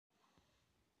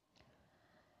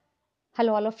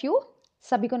Hello all of you,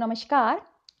 सभी को नमस्कार।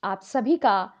 आप सभी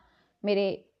का मेरे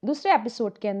दूसरे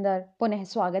एपिसोड के अंदर पुनः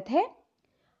स्वागत है।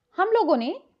 हम लोगों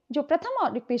ने जो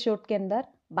प्रथम एपिसोड के अंदर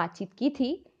बातचीत की थी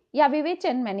या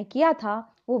विवेचन मैंने किया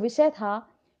था, वो विषय था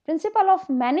प्रिंसिपल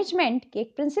ऑफ मैनेजमेंट के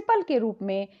एक प्रिंसिपल के रूप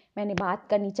में मैंने बात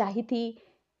करनी चाहिए थी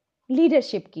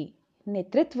लीडरशिप की,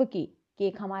 नेतृत्व की, कि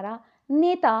एक हमारा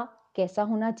नेता कैसा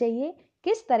होना चाहिए,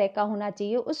 किस तरह का होना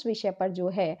चाहिए, उस विषय पर जो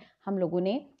है हम लोगों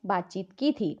ने बातचीत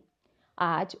की थी।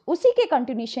 आज उसी के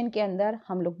कंटिन्यूशन के अंदर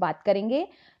हम लोग बात करेंगे।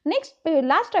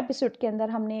 लास्ट एपिसोड के अंदर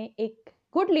हमने एक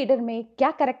गुड लीडर में क्या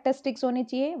कैरेक्टरिस्टिक्स होने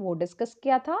चाहिए वो डिस्कस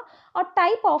किया था और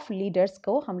टाइप ऑफ लीडर्स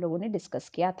को हम लोगों ने डिस्कस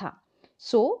किया था।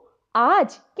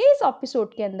 आज के इस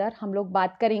एपिसोड के अंदर हम लोग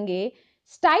बात करेंगे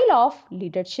स्टाइल ऑफ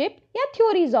लीडरशिप या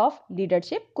थ्योरीज ऑफ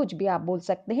लीडरशिप, कुछ भी आप बोल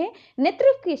सकते हैं,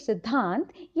 नेतृत्व के सिद्धांत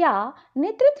या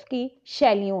नेतृत्व की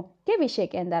शैलियों के विषय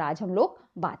के अंदर आज हम लोग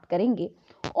बात करेंगे।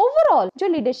 ओवरऑल जो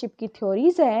लीडरशिप की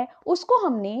थ्योरीज है उसको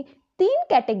हमने 3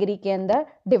 कैटेगरी के अंदर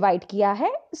डिवाइड किया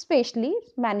है, स्पेशली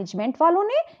मैनेजमेंट वालों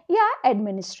ने या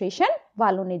एडमिनिस्ट्रेशन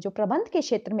वालों ने, जो प्रबंध के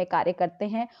क्षेत्र में कार्य करते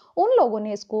हैं, उन लोगों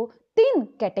ने इसको 3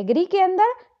 कैटेगरी के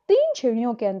अंदर, 3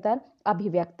 श्रेणियों के अंदर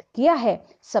अभिव्यक्त किया है।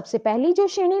 सबसे पहली जो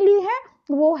श्रेणी ली है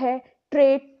वो है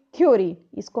ट्रेड थ्योरी।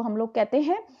 इसको हम लोग कहते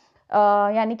हैं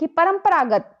यानी कि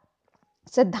परंपरागत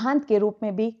सिद्धांत के रूप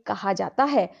में भी कहा जाता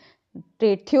है।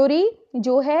 ट्रेड थ्योरी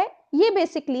जो है ये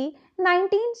बेसिकली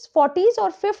 1940s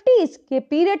और 50s के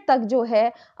पीरियड तक जो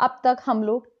है, अब तक हम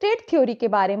लोग ट्रेड थ्योरी के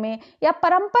बारे में या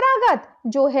परंपरागत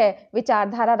जो है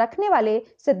विचारधारा रखने वाले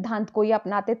सिद्धांत को ही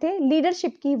अपनाते थे,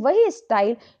 लीडरशिप की वही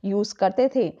स्टाइल यूज करते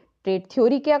थे। ट्रेड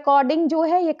थ्योरी के अकॉर्डिंग जो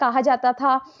है ये कहा जाता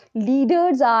था,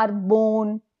 leaders are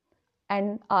born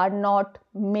and are not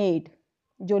made.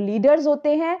 जो लीडर्स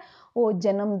होते हैं वो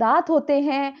जन्मदात होते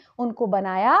हैं, उनको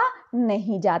बनाया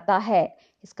नहीं जाता है।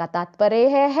 इसका तात्पर्य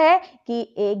है कि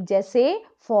एक जैसे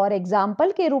फॉर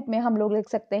एग्जाम्पल के रूप में हम लोग लिख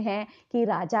सकते हैं कि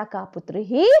राजा का पुत्र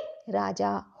ही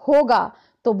राजा होगा।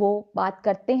 तो वो बात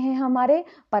करते हैं हमारे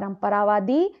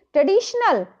परंपरावादी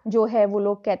ट्रेडिशनल जो है, वो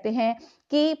लोग कहते हैं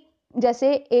कि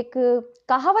जैसे एक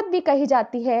कहावत भी कही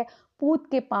जाती है, पूत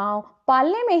के पांव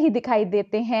पालने में ही दिखाई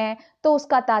देते हैं। तो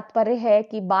उसका तात्पर्य है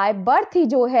कि बाय बर्थ ही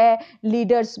जो है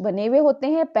लीडर्स बने हुए होते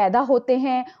हैं, पैदा होते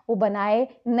हैं, वो बनाए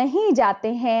नहीं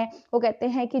जाते हैं। वो कहते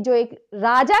हैं कि जो एक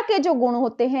राजा के जो गुण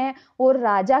होते हैं वो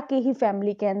राजा की ही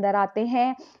फैमिली के अंदर आते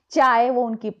हैं, चाहे वो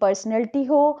उनकी पर्सनैलिटी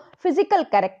हो, फिजिकल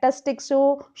कैरेक्टरिस्टिक्स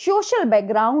हो, सोशल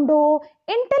बैकग्राउंड हो,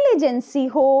 इंटेलिजेंसी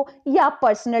हो या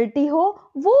पर्सनैलिटी हो,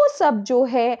 वो सब जो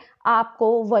है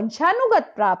आपको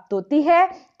वंशानुगत प्राप्त होती है।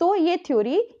 तो ये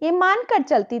थ्योरी ये मानकर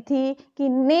चलती थी कि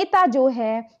नेता जो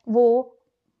है वो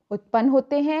उत्पन्न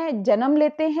होते हैं, जन्म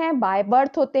लेते हैं, बाय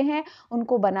बर्थ होते हैं,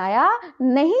 उनको बनाया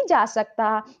नहीं जा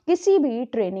सकता किसी भी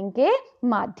ट्रेनिंग के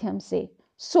माध्यम से।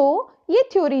 ये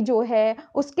थ्योरी जो है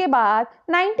उसके बाद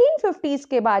 1950s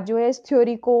के बाद जो है इस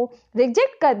थ्योरी को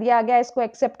रिजेक्ट कर दिया गया, इसको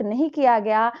एक्सेप्ट नहीं किया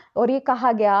गया और ये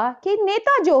कहा गया कि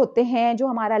नेता जो होते हैं, जो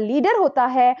हमारा लीडर होता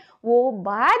है, वो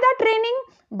by the training,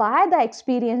 by the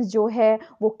experience जो है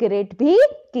वो क्रिएट भी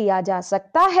किया जा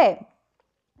सकता है।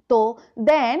 तो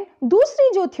देन दूसरी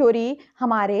जो थ्योरी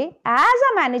हमारे एज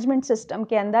अ मैनेजमेंट सिस्टम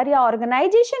के अंदर या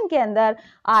ऑर्गेनाइजेशन के अंदर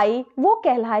आई, वो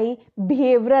कहलाई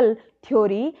बिहेवियरल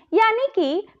थ्योरी, यानी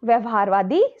कि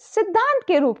व्यवहारवादी सिद्धांत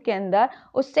के रूप के अंदर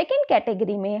उस सेकंड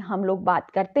कैटेगरी में हम लोग बात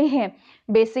करते हैं।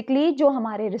 बेसिकली जो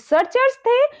हमारे रिसर्चर्स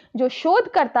थे, जो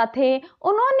शोधकर्ता थे,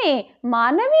 उन्होंने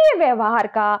मानवीय व्यवहार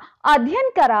का अध्ययन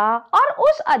करा और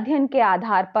उस अध्ययन के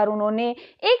आधार पर उन्होंने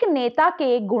एक नेता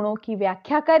के गुणों की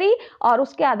व्याख्या करी और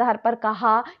उसके आधार पर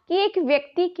कहा कि एक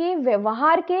व्यक्ति के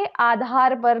व्यवहार के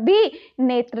आधार पर भी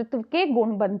नेतृत्व के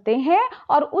गुण बनते हैं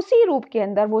और उसी रूप के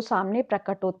अंदर वो सामने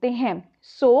प्रकट होते हैं।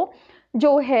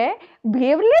 जो है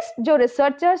बिहेवियरलिस्ट जो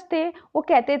रिसर्चर्स थे वो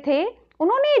कहते थे,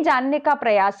 उन्होंने ये जानने का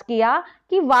प्रयास किया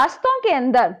कि वास्तव के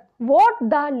अंदर व्हाट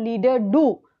द लीडर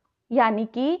डू, यानी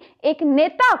कि एक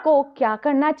नेता को क्या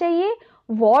करना चाहिए,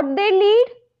 व्हाट दे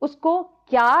लीड, उसको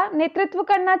क्या नेतृत्व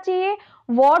करना चाहिए,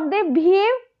 व्हाट दे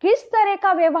बिहेव, किस तरह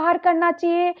का व्यवहार करना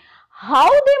चाहिए, हाउ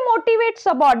दे मोटिवेट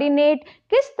सबऑर्डिनेट,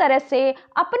 किस तरह से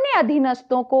अपने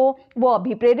अधीनस्थों को वो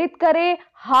अभिप्रेरित करे,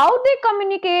 हाउ दे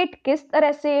कम्युनिकेट, किस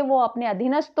तरह से वो अपने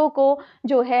अधीनस्थों को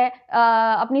जो है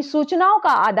अपनी सूचनाओं का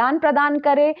आदान प्रदान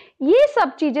करे, ये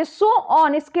सब चीजें सो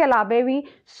ऑन। इसके अलावा भी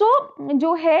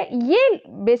जो है ये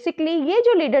बेसिकली ये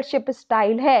जो लीडरशिप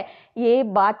स्टाइल है ये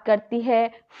बात करती है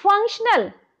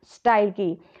फंक्शनल स्टाइल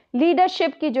की।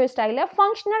 लीडरशिप की जो स्टाइल है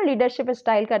फंक्शनल लीडरशिप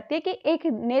स्टाइल करती है कि एक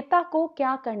नेता को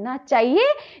क्या करना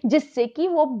चाहिए जिससे कि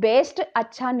वो बेस्ट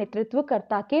अच्छा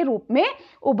नेतृत्वकर्ता के रूप में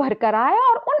उभर कर आए,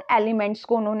 और उन एलिमेंट्स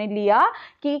को उन्होंने लिया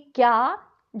कि क्या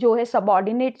जो है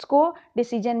सबऑर्डिनेट्स को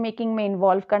डिसीजन मेकिंग में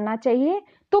इन्वॉल्व करना चाहिए,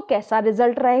 तो कैसा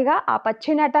रिजल्ट रहेगा? आप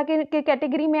अच्छे नेता के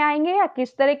कैटेगरी में आएंगे या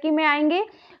किस तरह की में आएंगे?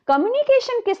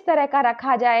 कम्युनिकेशन किस तरह का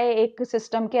रखा जाए एक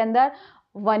सिस्टम के अंदर?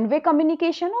 वन वे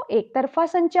कम्युनिकेशन हो, एक तरफा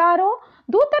संचार हो,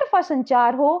 दो तरफा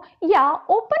संचार हो, या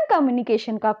ओपन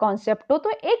कम्युनिकेशन का कॉन्सेप्ट हो? तो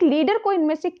एक लीडर को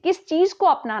इनमें से किस चीज को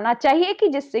अपनाना चाहिए कि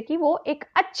जिससे कि वो एक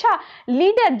अच्छा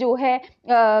लीडर जो है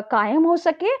कायम हो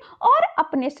सके और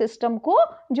अपने सिस्टम को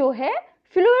जो है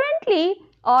फ्लुएंटली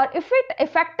और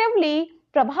इफेक्टिवली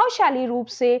प्रभावशाली रूप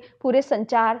से पूरे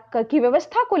संचार की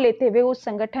व्यवस्था को लेते हुए उस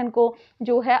संगठन को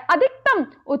जो है अधिकतम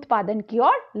उत्पादन की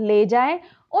ओर ले जाएं,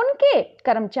 उनके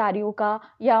कर्मचारियों का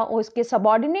या उसके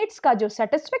सबऑर्डिनेट्स का जो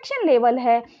सेटिस्फेक्शन लेवल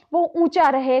है वो ऊंचा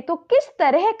रहे। तो किस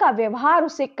तरह का व्यवहार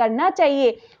उसे करना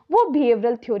चाहिए, वो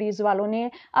बिहेवियरल थ्योरीज वालों ने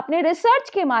अपने रिसर्च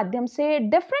के माध्यम से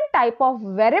डिफरेंट टाइप ऑफ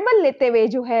वेरिएबल लेते हुए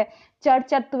जो है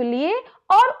चर्चित्व लिए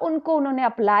और उनको उन्होंने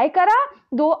अप्लाई करा।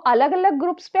 दो अलग अलग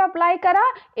ग्रुप्स पे अप्लाई करा।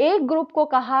 एक ग्रुप को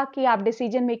कहा कि आप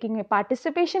डिसीजन मेकिंग में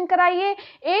पार्टिसिपेशन कराइए,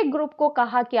 एक ग्रुप को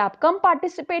कहा कि आप कम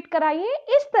पार्टिसिपेट कराइए।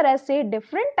 इस तरह से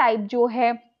डिफरेंट टाइप जो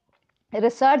है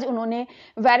रिसर्च उन्होंने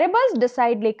वेरिएबल्स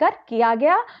डिसाइड लेकर किया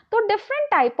गया। तो डिफरेंट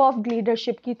टाइप ऑफ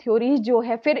लीडरशिप की थ्योरीज जो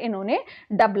है फिर इन्होंने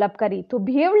डेवलप करी। तो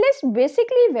बिहेवियरलिस्ट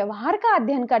बेसिकली व्यवहार का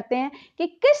अध्ययन करते हैं कि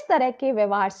किस तरह के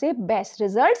व्यवहार से बेस्ट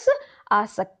रिजल्ट्स आ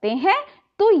सकते हैं।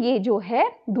 तो ये जो है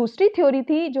दूसरी थ्योरी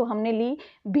थी जो हमने ली,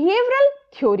 बिहेवियरल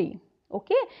थ्योरी।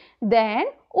 ओके,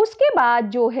 देन उसके बाद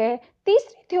जो है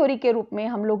तीसरी थ्योरी के रूप में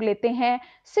हम लोग लेते हैं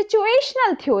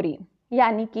सिचुएशनल थ्योरी,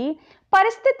 यानी कि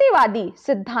परिस्थितिवादी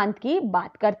सिद्धांत की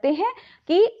बात करते हैं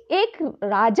कि एक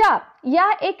राजा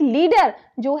या एक लीडर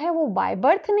जो है वो बाय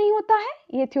बर्थ नहीं होता है,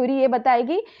 ये थ्योरी ये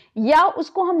बताएगी, या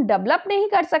उसको हम डेवलप नहीं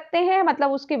कर सकते हैं,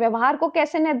 मतलब उसके व्यवहार को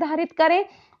कैसे निर्धारित करें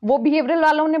वो बिहेवियरल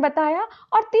वालों ने बताया।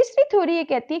 और तीसरी थ्योरी ये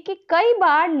कहती है कि कई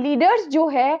बार लीडर्स जो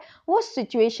है वो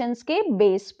सिचुएशंस के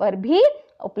बेस पर भी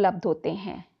उपलब्ध होते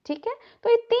हैं। ठीक है, तो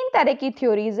ये तीन तरह की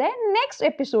थ्योरीज है। नेक्स्ट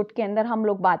एपिसोड के अंदर हम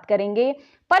लोग बात करेंगे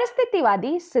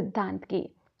परिस्थितिवादी सिद्धांत की।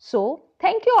 So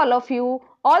thank you all of you,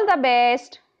 all the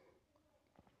best.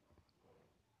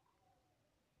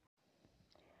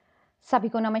 सभी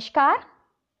को नमस्कार।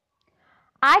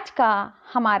 आज का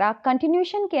हमारा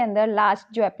कंटिन्यूशन के अंदर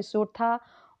लास्ट जो एपिसोड था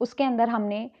उसके अंदर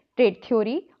हमने ट्रेड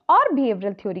थ्योरी और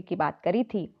बिहेवियरल थ्योरी की बात करी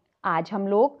थी। आज हम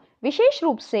लोग विशेष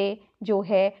रूप से जो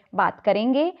है बात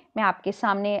करेंगे, मैं आपके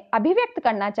सामने अभिव्यक्त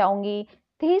करना चाहूंगी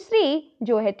तीसरी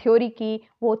जो है थ्योरी की,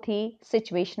 वो थी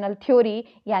सिचुएशनल थ्योरी,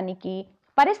 यानी कि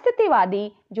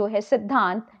परिस्थितिवादी जो है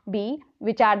सिद्धांत भी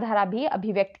विचारधारा भी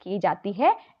अभिव्यक्त की जाती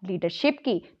है लीडरशिप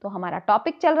की। तो हमारा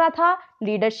टॉपिक चल रहा था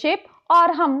लीडरशिप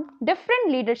और हम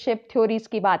डिफरेंट लीडरशिप थ्योरीज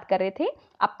की बात कर रहे थे।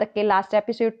 अब तक के लास्ट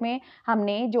एपिसोड में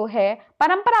हमने जो है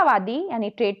परंपरावादी यानी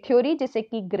ट्रेड थ्योरी, जिसे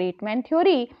कि ग्रेट मैन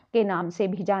थ्योरी के नाम से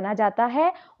भी जाना जाता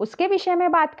है, उसके विषय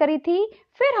में बात करी थी।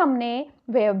 फिर हमने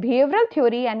बिहेवियरल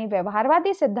थ्योरी यानी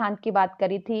व्यवहारवादी सिद्धांत की बात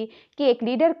करी थी कि एक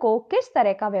लीडर को किस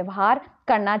तरह का व्यवहार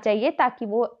करना चाहिए ताकि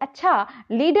वो अच्छा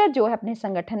लीडर जो है अपने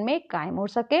संगठन में कायम हो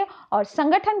सके और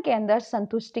संगठन के अंदर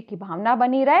संतुष्टि की भावना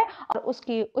बनी रहे और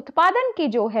उसकी उत्पादन की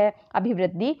जो है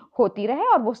अभिवृद्धि होती रहे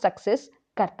और वो सक्सेस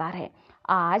करता रहे।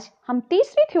 आज हम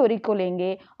तीसरी थ्योरी को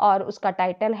लेंगे और उसका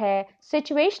टाइटल है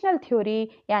सिचुएशनल थ्योरी,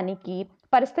 यानी कि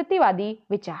परिस्थितिवादी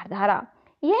विचारधारा।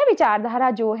 यह विचारधारा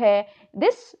जो है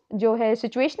दिस जो है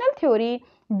situational theory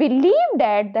believe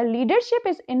that the leadership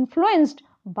is influenced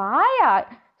by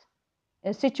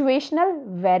situational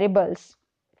variables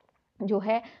जो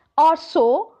है और so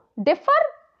differ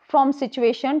from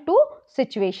situation to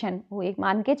situation. वो एक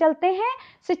मान के चलते हैं,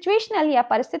 सिचुएशनल या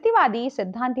परिस्थितिवादी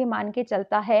सिद्धांत ये मान के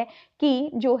चलता है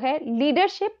कि जो है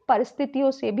लीडरशिप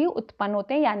परिस्थितियों से भी उत्पन्न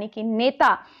होते हैं, यानी कि नेता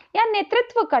या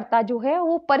नेतृत्वकर्ता जो है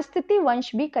वो परिस्थिति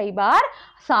वंश भी कई बार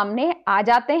सामने आ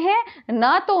जाते हैं।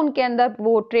 ना तो उनके अंदर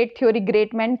वो trait theory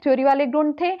great man theory वाले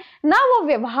गुण थे, ना वो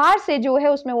व्यवहार से जो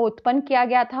है उसमें वो उत्पन्न किया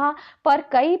गया था, पर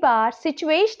कई बार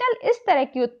सिचुएशनल इस तरह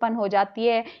की उत्पन्न हो जाती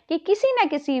है कि किसी न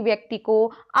किसी व्यक्ति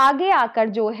को आगे आकर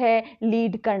जो है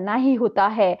लीड करना ही होता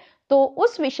है। तो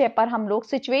उस विषय पर हम लोग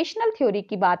सिचुएशनल थ्योरी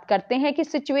की बात करते हैं कि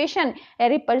सिचुएशन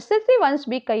यानी परिस्थिति वंश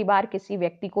भी कई बार किसी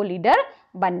व्यक्ति को लीडर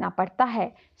बनना पड़ता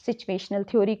है। सिचुएशनल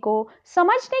थ्योरी को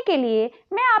समझने के लिए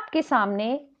मैं आपके सामने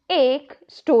एक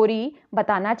स्टोरी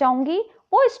बताना चाहूंगी।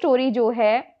 वो स्टोरी जो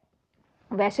है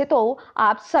वैसे तो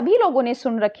आप सभी लोगों ने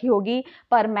सुन रखी होगी,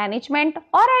 पर मैनेजमेंट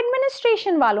और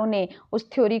एडमिनिस्ट्रेशन वालों ने उस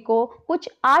थ्योरी को कुछ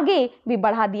आगे भी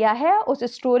बढ़ा दिया है, उस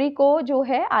स्टोरी को जो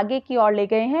है आगे की ओर ले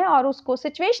गए हैं और उसको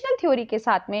सिचुएशनल थ्योरी के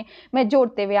साथ में मैं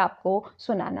जोड़ते हुए आपको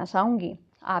सुनाना चाहूंगी।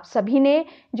 आप सभी ने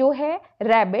जो है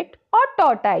रैबिट और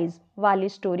टॉर्टाइज वाली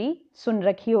स्टोरी सुन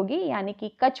रखी होगी, यानी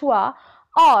कि कछुआ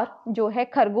और जो है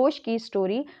खरगोश की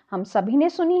स्टोरी हम सभी ने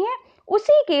सुनी है।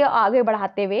 उसी के आगे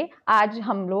बढ़ाते हुए आज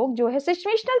हम लोग जो है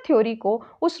सिचुएशनल थ्योरी को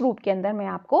उस रूप के अंदर मैं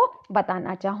आपको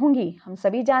बताना चाहूंगी। हम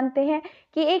सभी जानते हैं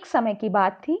कि एक समय की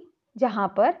बात थी जहां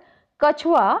पर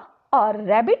कछुआ और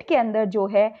रैबिट के अंदर जो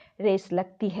है रेस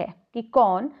लगती है कि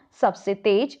कौन सबसे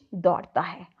तेज दौड़ता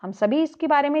है। हम सभी इसके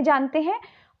बारे में जानते हैं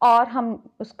और हम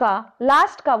उसका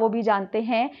लास्ट का वो भी जानते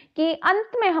हैं कि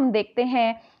अंत में हम देखते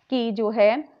हैं कि जो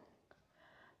है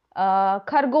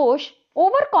खरगोश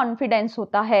ओवर कॉन्फिडेंस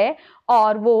होता है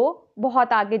और वो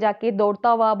बहुत आगे जाके दौड़ता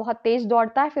हुआ बहुत तेज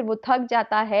दौड़ता है, फिर वो थक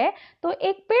जाता है तो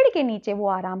एक पेड़ के नीचे वो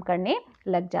आराम करने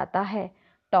लग जाता है।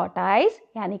 टॉर्टोइस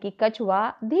यानी कि कछुआ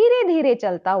धीरे धीरे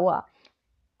चलता हुआ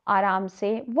आराम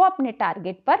से वो अपने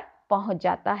टारगेट पर पहुंच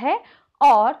जाता है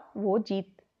और वो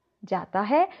जीत जाता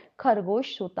है।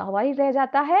 खरगोश सोता हुआ ही रह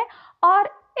जाता है और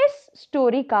इस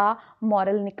स्टोरी का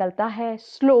मॉरल निकलता है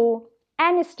slow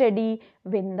and steady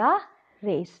win the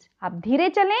race. आप धीरे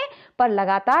चलें पर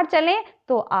लगातार चलें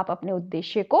तो आप अपने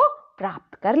उद्देश्य को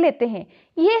प्राप्त कर लेते हैं।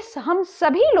 ये हम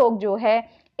सभी लोग जो है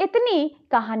इतनी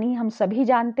कहानी हम सभी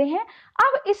जानते हैं।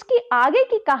 अब इसकी आगे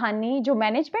की कहानी जो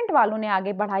मैनेजमेंट वालों ने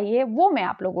आगे बढ़ाई है वो मैं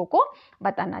आप लोगों को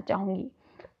बताना चाहूंगी।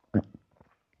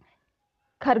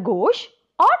 खरगोश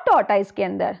और टॉर्टोइस के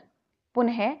अंदर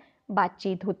पुनः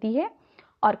बातचीत होती है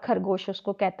और खरगोश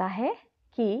उसको कहता है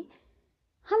कि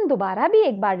हम दोबारा भी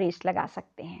एक बार रेस लगा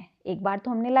सकते हैं। एक बार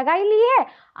तो हमने लगा ही ली है,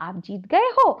 आप जीत गए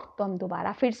हो तो हम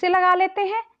दोबारा फिर से लगा लेते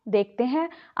हैं, देखते हैं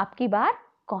अब की बार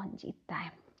कौन जीतता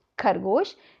है।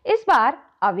 खरगोश इस बार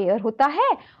अवेयर होता है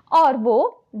और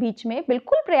वो बीच में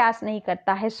बिल्कुल प्रयास नहीं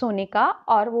करता है सोने का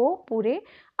और वो पूरे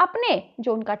अपने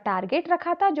जो उनका टारगेट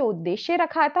रखा था, जो उद्देश्य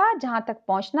रखा था, जहां तक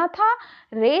पहुंचना था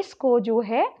रेस को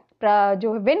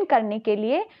जो विन करने के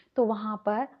लिए, तो वहां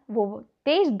पर वो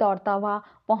तेज दौड़ता हुआ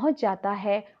पहुंच जाता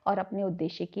है और अपने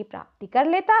उद्देश्य की प्राप्ति कर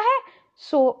लेता है।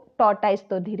 सो टॉर्टोइस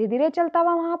तो धीरे धीरे चलता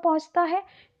हुआ वहां पहुंचता है।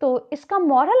 तो इसका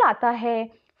मॉरल आता है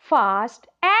फास्ट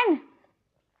एंड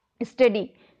स्टडी।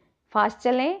 फास्ट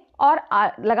चलें और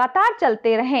लगातार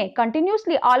चलते रहें,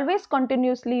 continuously, always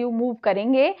continuously you move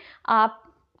करेंगे। आप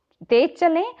तेज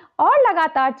चलें और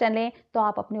लगातार चलें तो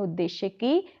आप अपने उद्देश्य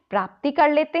की प्राप्ति कर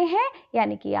लेते हैं,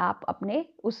 यानी कि आप अपने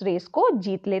उस रेस को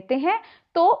जीत लेते हैं।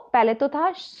 तो पहले तो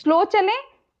था स्लो चलें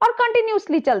और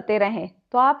कंटिन्यूसली चलते रहें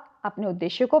तो आप अपने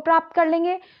उद्देश्य को प्राप्त कर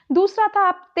लेंगे। दूसरा था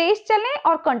आप तेज चलें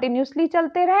और कंटिन्यूसली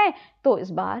चलते रहें। तो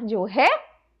इस बार जो है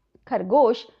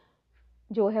खरगोश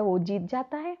जो है वो जीत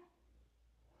जाता है।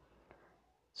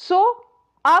 सो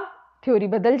अब थ्योरी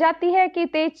बदल जाती है कि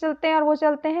तेज चलते हैं और वो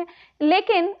चलते हैं,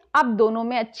 लेकिन अब दोनों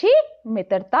में अच्छी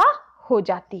मित्रता हो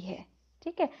जाती है।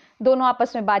 ठीक है, दोनों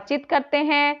आपस में बातचीत करते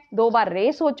हैं, 2 बार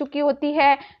रेस हो चुकी होती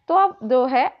है। तो अब जो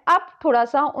है अब थोड़ा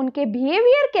सा उनके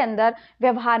बिहेवियर के अंदर,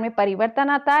 व्यवहार में परिवर्तन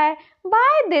आता है।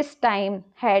 By this time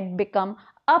had become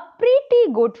a pretty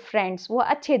good friends, वो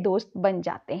अच्छे दोस्त बन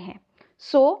जाते हैं।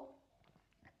 सो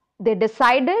दे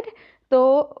डिसाइडेड,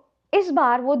 तो इस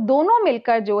बार वो दोनों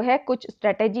मिलकर जो है कुछ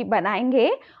स्ट्रेटेजी बनाएंगे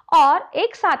और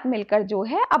एक साथ मिलकर जो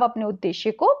है अब अपने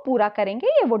उद्देश्य को पूरा करेंगे,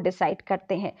 ये वो डिसाइड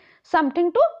करते हैं।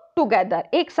 समथिंग टू टुगेदर,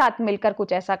 एक साथ मिलकर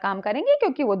कुछ ऐसा काम करेंगे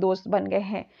क्योंकि वो दोस्त बन गए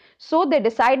हैं। So they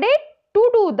decided to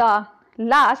do the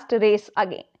last race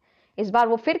again. इस बार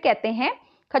वो फिर कहते हैं,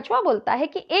 कछुआ बोलता है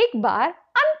कि एक बार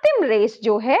अंतिम रेस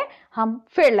जो है हम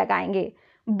फिर लगाएंगे,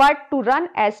 but to run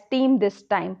as team this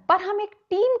time, पर हम एक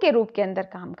टीम के रूप के अंदर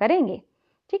काम करेंगे।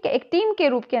 ठीक है, एक टीम के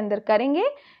रूप के अंदर करेंगे,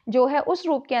 जो है उस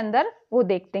रूप के अंदर वो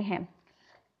देखते हैं।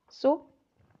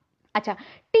 अच्छा,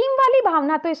 टीम वाली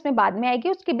भावना तो इसमें बाद में आएगी।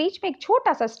 उसके बीच में एक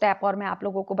छोटा सा स्टेप और मैं आप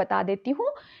लोगों को बता देती हूं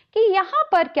कि यहां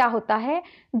पर क्या होता है,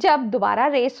 जब दोबारा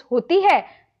रेस होती है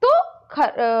तो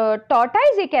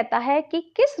टॉर्टोइस ये कहता है कि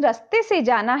किस रास्ते से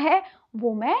जाना है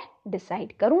वो मैं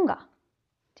डिसाइड करूंगा।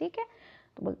 ठीक है,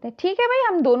 तो बोलते हैं ठीक है भाई,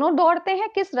 हम दोनों दौड़ते हैं,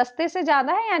 किस रास्ते से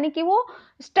जाना है, यानी कि वो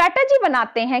स्ट्रैटेजी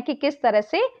बनाते हैं कि किस तरह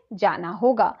से जाना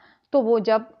होगा। तो वो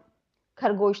जब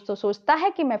खरगोश तो सोचता है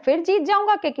कि मैं फिर जीत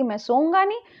जाऊंगा क्योंकि मैं सोऊंगा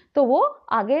नहीं, तो वो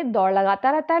आगे दौड़ लगाता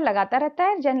रहता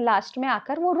है, जन लास्ट में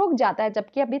आकर वो रुक जाता है,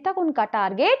 जबकि अभी तक उनका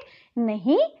टारगेट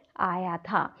नहीं आया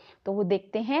था। तो वो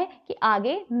देखते हैं कि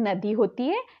आगे नदी होती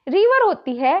है, रिवर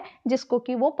होती है, जिसको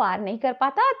कि वो पार नहीं कर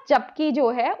पाता, जबकि जो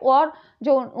है और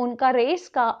जो उनका रेस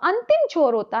का अंतिम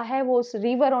छोर होता है वो उस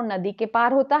रिवर और नदी के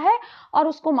पार होता है और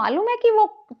उसको मालूम है कि वो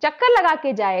चक्कर लगा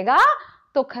के जाएगा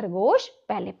तो खरगोश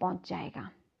पहले पहुंच जाएगा।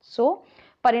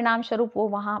 परिणाम स्वरूप वो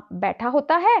वहां बैठा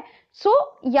होता है।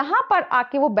 यहां पर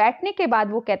आके वो बैठने के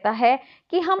बाद वो कहता है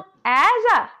कि हम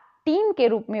एज अ टीम के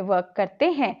रूप में वर्क करते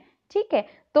हैं। ठीक है,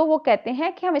 तो वो कहते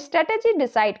हैं कि हम स्ट्रेटेजी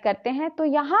डिसाइड करते हैं। तो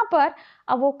यहां पर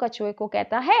अब वो कछुए को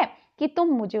कहता है कि तुम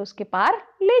मुझे उसके पार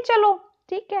ले चलो।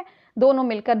 ठीक है, दोनों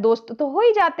मिलकर दोस्त तो हो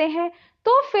ही जाते हैं।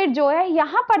 तो फिर जो है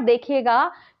यहाँ पर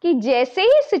देखिएगा कि जैसे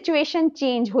ही सिचुएशन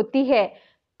चेंज होती है,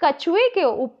 कछुए के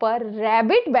ऊपर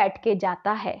रैबिट बैठ के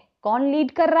जाता है। कौन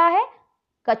लीड कर रहा है?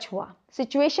 कछुआ।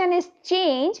 Situation is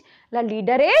change, the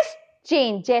leader is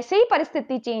change. जैसे ही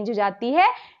परिस्थिति चेंज हो जाती है,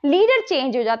 लीडर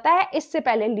चेंज हो जाता है। इससे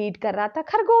पहले लीड कर रहा था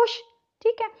खरगोश,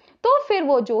 ठीक है। तो फिर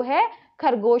वो जो है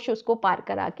खरगोश उसको पार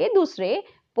करा के दूसरे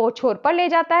छोर पर ले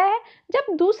जाता है। जब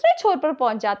दूसरे छोर पर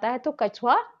पहुंच जाता है तो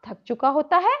कछुआ थक चुका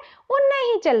होता है, वो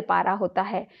नहीं चल पा रहा होता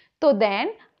है। तो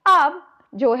देन अब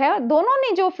जो है दोनों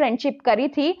ने जो फ्रेंडशिप करी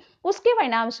थी, उसके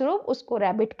परिणाम स्वरूप उसको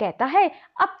रैबिट कहता है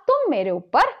अब तुम मेरे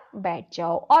ऊपर बैठ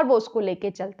जाओ, और वो उसको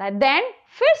लेके चलता है। देन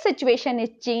फिर situation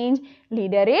is change,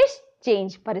 leader is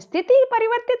change. परिस्थिति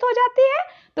परिवर्तित हो जाती है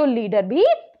तो लीडर भी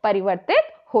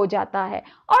परिवर्तित हो जाता है,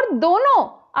 और दोनों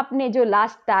अपने जो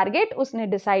लास्ट टारगेट उसने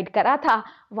डिसाइड करा था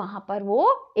वहां पर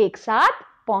वो एक साथ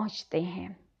पहुंचते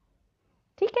हैं।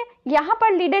 ठीक है, यहां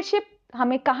पर लीडरशिप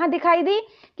हमें कहां दिखाई दी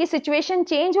कि सिचुएशन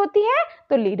चेंज होती है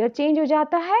तो लीडर चेंज हो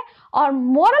जाता है। और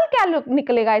मोरल क्या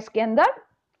निकलेगा इसके अंदर?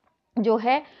 जो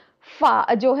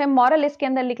है मॉरल इसके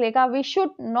अंदर निकलेगा, we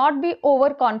should not be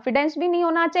over confidence भी नहीं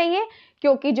होना चाहिए,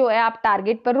 क्योंकि जो है आप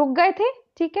टारगेट पर रुक गए थे,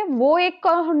 ठीक है, वो एक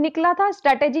निकला था।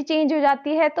 स्ट्रेटेजी चेंज हो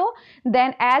जाती है तो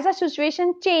then as a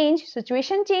situation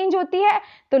change होती है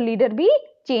तो लीडर भी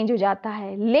चेंज हो जाता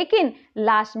है। लेकिन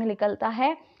लास्ट में निकलता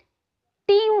है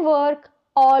team work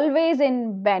always in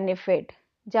benefit.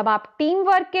 जब आप टीम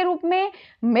वर्क के रूप में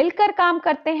मिलकर काम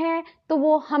करते हैं तो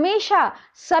वो हमेशा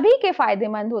सभी के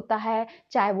फायदेमंद होता है,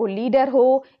 चाहे वो लीडर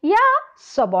हो या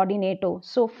सबऑर्डिनेट हो।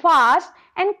 So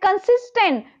fast and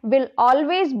consistent will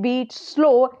always beat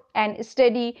slow and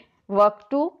study work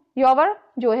to your,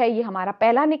 जो है ये हमारा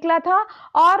पहला निकला था।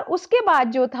 और उसके बाद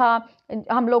जो था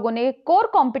हम लोगों ने कोर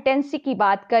कॉम्पिटेंसी की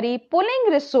बात करी,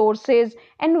 pulling resources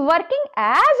and working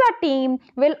as a team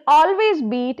will always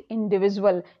beat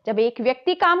individual. जब एक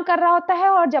व्यक्ति काम कर रहा होता है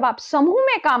और जब आप समूह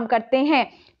में काम करते हैं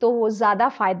तो वो ज्यादा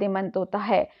फायदेमंद होता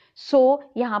है। सो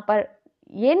यहाँ पर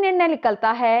ये निर्णय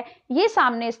निकलता है, ये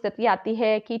सामने स्थिति आती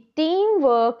है कि team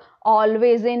work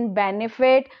always in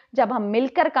benefit. जब हम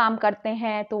मिलकर काम करते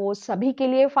हैं तो वो सभी के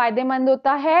लिए फायदेमंद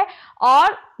होता है।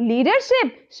 और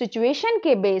लीडरशिप सिचुएशन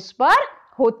के बेस पर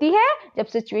होती है, जब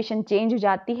सिचुएशन चेंज हो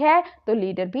जाती है तो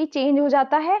लीडर भी चेंज हो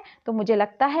जाता है। तो मुझे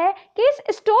लगता है कि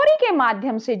इस स्टोरी के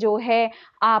माध्यम से जो है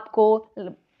आपको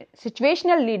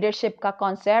सिचुएशनल लीडरशिप का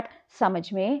कॉन्सेप्ट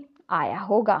समझ में आया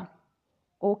होगा।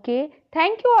 Okay,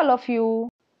 thank you all of you.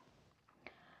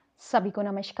 सभी को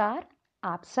नमस्कार,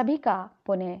 आप सभी का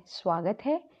पुनः स्वागत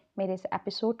है मेरे इस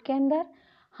एपिसोड के अंदर।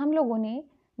 हम लोगों ने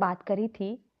बात करी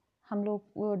थी, हम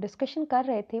लोग डिस्कशन कर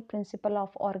रहे थे प्रिंसिपल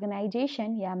ऑफ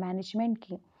ऑर्गेनाइजेशन या मैनेजमेंट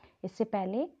की। इससे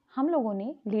पहले हम लोगों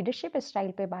ने लीडरशिप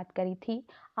स्टाइल पे बात करी थी।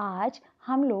 आज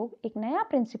हम लोग एक नया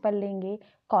प्रिंसिपल लेंगे,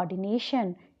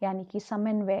 कोऑर्डिनेशन यानी कि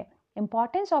समन्वय।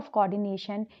 Importance of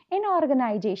coordination in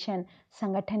organisation.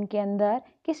 संगठन के अंदर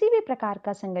किसी भी प्रकार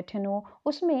का संगठन हो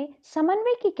उसमें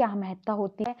समन्वय की क्या महत्ता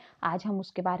होती है, आज हम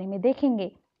उसके बारे में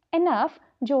देखेंगे। इनफ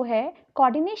जो है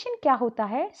कोऑर्डिनेशन क्या होता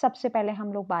है, सबसे पहले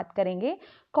हम लोग बात करेंगे।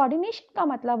 कोऑर्डिनेशन का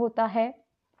मतलब होता है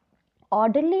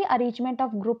orderly arrangement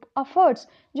of group efforts.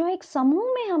 जो एक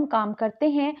समूह में हम काम करते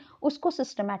हैं उसको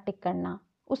सिस्टमैटिक करना,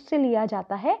 उससे लिया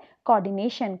जाता है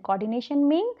coordination. Coordination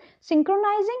mean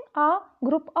synchronising a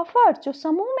group effort. जो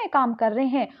समूह में काम कर रहे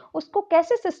हैं उसको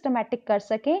कैसे सिस्टमैटिक कर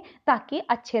सकें ताकि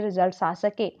अच्छे रिजल्ट्स आ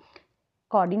सके।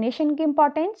 कोऑर्डिनेशन की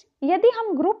इंपॉर्टेंस, यदि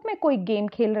हम ग्रुप में कोई गेम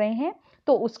खेल रहे हैं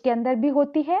तो उसके अंदर भी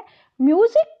होती है।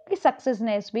 म्यूजिक की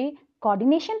सक्सेसनेस भी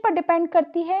कोऑर्डिनेशन पर डिपेंड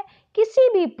करती है। किसी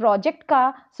भी प्रोजेक्ट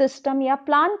का सिस्टम या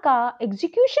प्लान का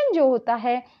एग्जीक्यूशन जो होता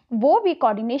है वो भी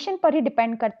कोऑर्डिनेशन पर ही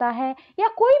डिपेंड करता है। या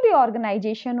कोई भी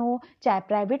ऑर्गेनाइजेशन हो, चाहे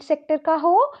प्राइवेट सेक्टर का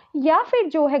हो या फिर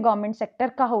जो है गवर्नमेंट सेक्टर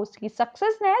का हो, उसकी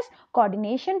सक्सेसनेस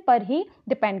कोऑर्डिनेशन पर ही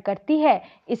डिपेंड करती है।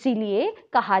 इसीलिए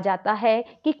कहा जाता है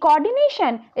कि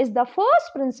coordination is the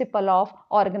first principle of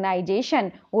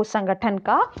organisation. वो संगठन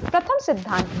का प्रथम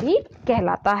सिद्धांत भी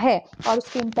कहलाता है और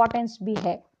उसकी इंपॉर्टेंस भी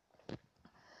है।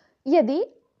 यदि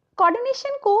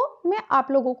कोऑर्डिनेशन को मैं आप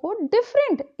लोगों को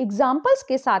डिफरेंट एग्जांपल्स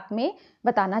के साथ में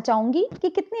बताना चाहूंगी कि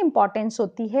कितनी इंपॉर्टेंस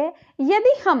होती है।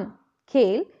 यदि हम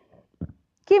खेल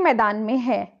के मैदान में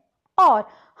हैं और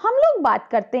हम लोग बात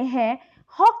करते हैं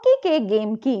हॉकी के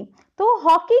गेम की, तो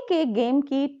हॉकी के गेम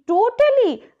की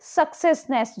टोटली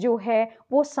सक्सेसनेस जो है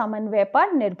वो समन्वय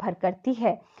पर निर्भर करती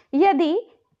है। यदि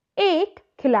एक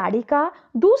खिलाड़ी का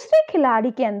दूसरे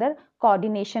खिलाड़ी के अंदर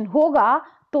कोऑर्डिनेशन होगा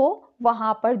तो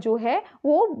वहां पर जो है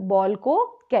वो बॉल को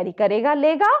कैरी करेगा,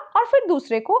 लेगा और फिर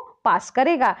दूसरे को पास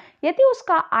करेगा। यदि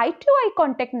उसका आई टू आई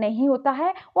कांटेक्ट नहीं होता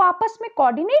है, वो आपस में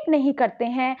कोऑर्डिनेट नहीं करते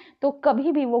हैं, तो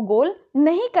कभी भी वो गोल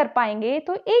नहीं कर पाएंगे।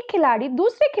 तो एक खिलाड़ी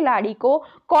दूसरे खिलाड़ी को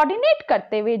कोऑर्डिनेट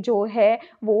करते हुए जो है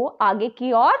वो आगे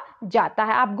की ओर जाता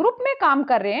है। आप ग्रुप में काम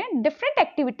कर रहे हैं, डिफरेंट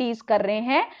एक्टिविटीज कर रहे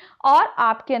हैं और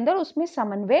आपके अंदर उसमें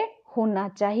समन्वय होना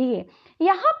चाहिए।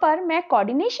 यहाँ पर मैं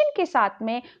कोऑर्डिनेशन के साथ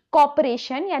में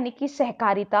कॉपरेशन यानी कि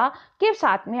सहकारिता के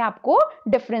साथ में आपको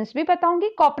डिफरेंस भी बताऊंगी।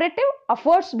 कोऑपरेटिव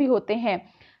एफर्ट्स भी होते हैं।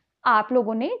 आप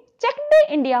लोगों ने चक दे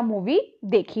इंडिया मूवी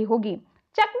देखी होगी।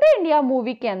 चक दे इंडिया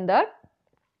मूवी के अंदर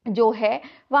जो है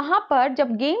वहां पर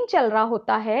जब गेम चल रहा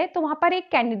होता है तो वहां पर एक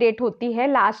कैंडिडेट होती है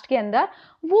लास्ट के अंदर,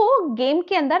 वो गेम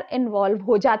के अंदर इन्वॉल्व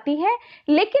हो जाती है,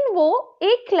 लेकिन वो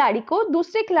एक खिलाड़ी को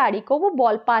दूसरे खिलाड़ी को वो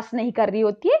बॉल पास नहीं कर रही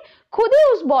होती है, खुद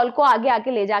ही उस बॉल को आगे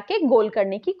आके ले जाके गोल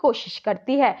करने की कोशिश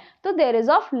करती है। तो there is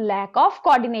of lack of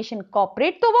coordination.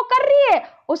 Cooperate तो वो कर रही है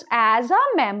उस as a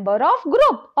member of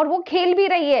group और वो खेल भी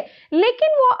रही है,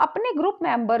 लेकिन वो अपने ग्रुप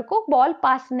मेंबर को बॉल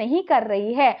पास नहीं कर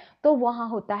रही है, तो वहां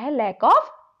होता है लैक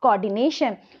ऑफ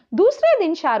कोऑर्डिनेशन। दूसरे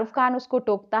दिन शाहरुख खान उसको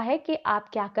टोकता है कि आप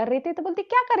क्या कर रहे थे, तो बोलते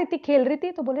क्या कर रही थी, खेल रही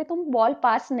थी। तो बोले तुम बॉल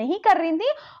पास नहीं कर रही थी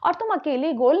और तुम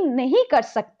अकेले गोल नहीं कर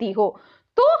सकती हो।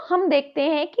 तो हम देखते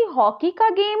हैं कि हॉकी का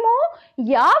गेम हो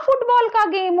या फुटबॉल का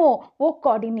गेम हो, वो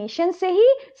कोऑर्डिनेशन से ही,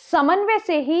 समन्वय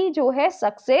से ही जो है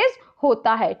सक्सेस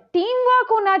होता है। टीम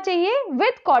वर्क होना चाहिए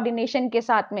विद कोऑर्डिनेशन के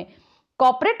साथ में।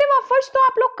 कोऑपरेटिव एफर्ट्स तो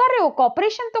आप लोग कर रहे हो,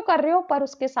 कोऑपरेशन तो कर रहे हो, पर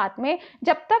उसके साथ में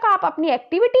जब तक आप अपनी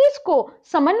एक्टिविटीज को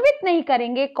समन्वित नहीं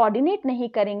करेंगे, कोऑर्डिनेट नहीं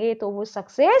करेंगे, तो वो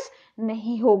सक्सेस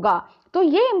नहीं होगा। तो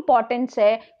ये इंपॉर्टेंस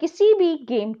है किसी भी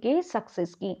गेम के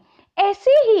सक्सेस की।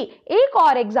 ऐसे ही एक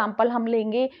और एग्जांपल हम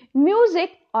लेंगे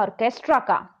म्यूजिक ऑर्केस्ट्रा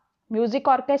का। म्यूजिक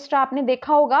ऑर्केस्ट्रा आपने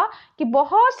देखा होगा कि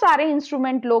बहुत सारे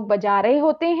इंस्ट्रूमेंट लोग बजा रहे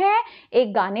होते हैं,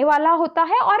 एक गाने वाला होता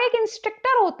है और एक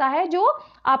इंस्ट्रक्टर होता है जो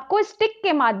आपको स्टिक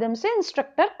के माध्यम से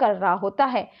इंस्ट्रक्टर कर रहा होता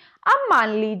है। अब मान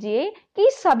लीजिए कि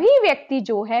सभी व्यक्ति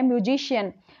जो है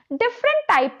म्यूजिशियन डिफरेंट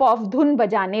टाइप ऑफ धुन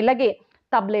बजाने लगे।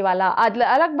 तबले वाला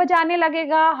अलग बजाने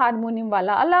लगेगा, हारमोनियम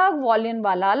वाला अलग, वॉलिन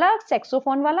वाला अलग,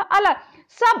 सैक्सोफोन वाला अलग,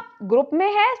 सब ग्रुप में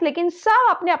है लेकिन सब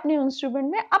अपने अपने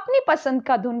इंस्ट्रूमेंट में अपनी पसंद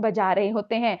का धुन बजा रहे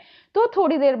होते हैं। तो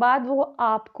थोड़ी देर बाद वो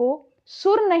आपको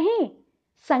सुर नहीं,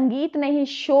 संगीत नहीं,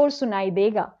 शोर सुनाई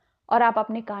देगा और आप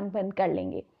अपने कान बंद कर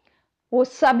लेंगे। वो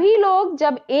सभी लोग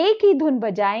जब एक ही धुन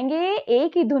बजाएंगे,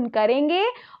 एक ही धुन करेंगे,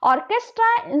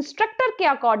 ऑर्केस्ट्रा इंस्ट्रक्टर के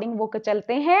अकॉर्डिंग वो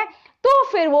चलते हैं, तो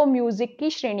फिर वो म्यूजिक की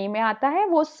श्रेणी में आता है,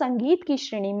 वो संगीत की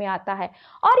श्रेणी में आता है।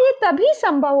 और ये तभी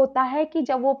संभव होता है कि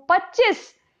जब वो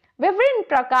 25 विभिन्न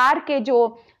प्रकार के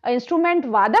जो इंस्ट्रूमेंट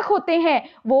वादक होते हैं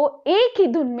वो एक ही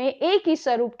धुन में, एक ही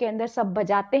स्वरूप के अंदर सब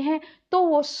बजाते हैं, तो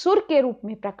वो सुर के रूप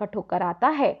में प्रकट होकर आता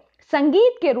है,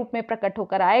 संगीत के रूप में प्रकट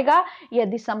होकर आएगा।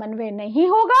 यदि समन्वय नहीं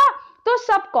होगा तो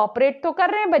सब कॉपरेट तो कर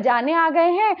रहे हैं, बजाने आ गए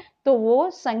हैं, तो वो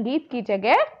संगीत की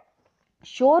जगह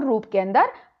शोर रूप के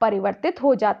अंदर परिवर्तित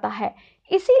हो जाता है।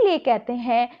 इसीलिए कहते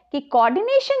हैं कि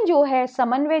कोऑर्डिनेशन जो है,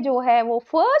 समन्वय जो है, वो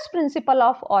फर्स्ट प्रिंसिपल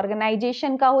ऑफ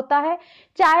ऑर्गेनाइजेशन का होता है।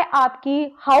 चाहे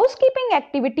आपकी हाउसकीपिंग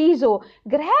एक्टिविटीज हो,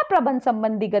 गृह प्रबंध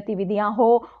संबंधी गतिविधियां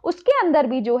हो, उसके अंदर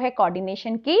भी जो है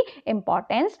कोऑर्डिनेशन की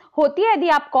इंपॉर्टेंस होती है। यदि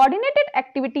आप कोऑर्डिनेटेड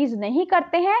एक्टिविटीज नहीं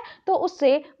करते हैं तो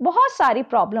उससे बहुत सारी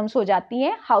प्रॉब्लम्स हो जाती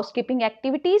हैं। हाउसकीपिंग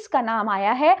एक्टिविटीज का नाम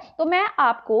आया है, तो मैं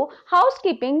आपको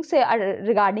हाउसकीपिंग से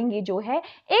रिगार्डिंग ये जो है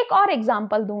एक और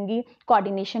एग्जांपल दूंगी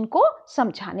कोऑर्डिनेशन को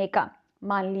समझाने का।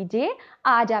 मान लीजिए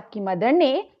आज आपकी मदर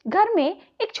ने घर में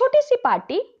एक छोटी सी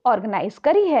पार्टी ऑर्गेनाइज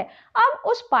करी है। अब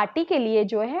उस पार्टी के लिए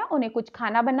जो है उन्हें कुछ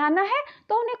खाना बनाना है,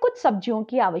 तो उन्हें कुछ सब्जियों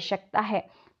की आवश्यकता है।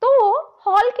 तो वो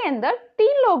हॉल के अंदर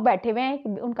 3 लोग बैठे हुए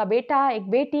हैं, उनका बेटा, एक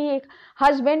बेटी, एक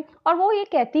हस्बैंड, और वो ये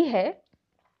कहती है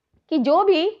कि जो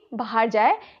भी बाहर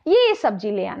जाए ये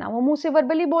सब्जी ले आना। वो मुंह से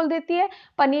वर्बली बोल देती है,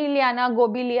 पनीर ले आना,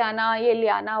 गोभी ले आना, ये ले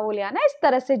आना, वो ले आना, इस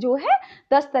तरह से जो है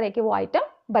 10 तरह के वो आइटम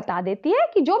बता देती है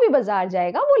कि जो भी बाजार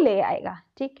जाएगा वो ले आएगा।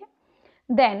 ठीक है,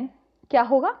 देन क्या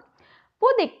होगा,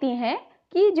 वो देखती हैं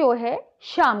कि जो है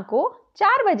शाम को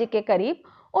 4 बजे के करीब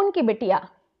उनकी बिटिया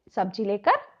सब्जी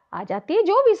लेकर आ जाती है,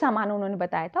 जो भी सामान उन्होंने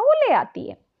बताया था वो ले आती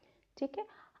है। ठीक है,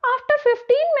 आफ्टर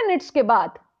 15 मिनट्स के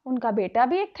बाद उनका बेटा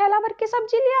भी एक थैला भर के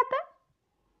सब्जी ले आता है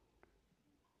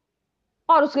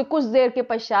और उसके कुछ देर के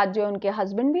पश्चात जो उनके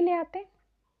हस्बैंड भी ले आते हैं।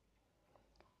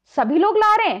 सभी लोग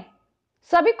ला रहे हैं,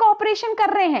 सभी कोऑपरेशन कर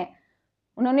रहे हैं।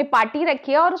 उन्होंने पार्टी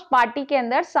रखी है और उस पार्टी के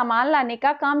अंदर सामान लाने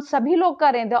का काम सभी लोग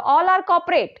कर रहे हैं, ऑल आर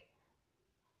कोऑपरेट।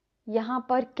 यहां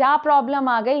पर क्या प्रॉब्लम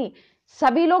आ गई,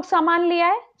 सभी लोग सामान ले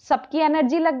आए, सबकी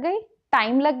एनर्जी लग गई,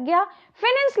 टाइम लग गया,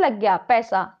 फाइनेंस लग गया,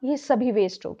 पैसा, ये सभी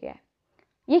वेस्ट हो गया।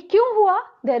 ये क्यों हुआ?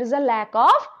 There is a lack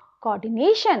of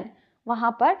coordination.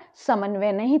 वहां पर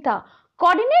समन्वय नहीं था।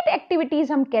 कोऑर्डिनेट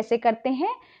एक्टिविटीज हम कैसे करते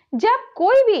हैं?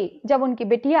 जब उनकी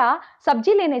बिटिया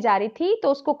सब्जी लेने जा रही थी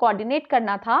तो उसको कोऑर्डिनेट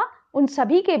करना था उन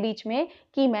सभी के बीच में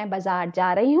कि मैं बाजार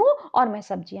जा रही हूं और मैं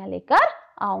सब्जियां लेकर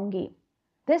आऊंगी।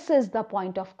 This is the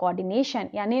point of coordination,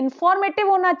 यानी इंफॉर्मेटिव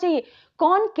होना चाहिए।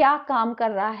 कौन क्या काम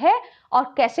कर रहा है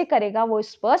और कैसे करेगा वो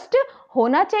स्पष्ट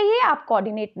होना चाहिए। आप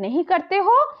कोऑर्डिनेट नहीं करते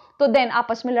हो तो देन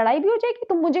आपस में लड़ाई भी हो जाएगी,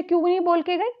 तुम मुझे क्यों नहीं बोल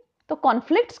के गई, तो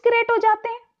कॉन्फ्लिक्ट्स क्रिएट हो जाते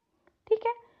हैं। ठीक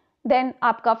है, देन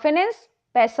आपका फाइनेंस,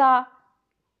 पैसा,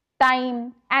 टाइम,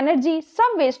 एनर्जी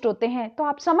सब वेस्ट होते हैं। तो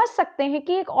आप समझ सकते हैं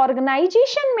कि एक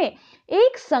ऑर्गेनाइजेशन में,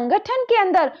 एक संगठन के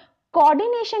अंदर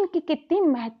कोऑर्डिनेशन की कितनी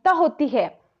महत्ता होती है।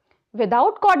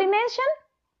 विदाउट कोऑर्डिनेशन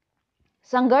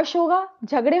संघर्ष होगा,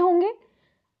 झगड़े होंगे,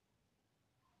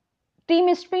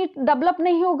 टीम स्पिरिट डेवलप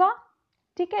नहीं होगा।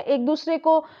 ठीक है, एक दूसरे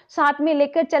को साथ में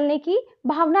लेकर चलने की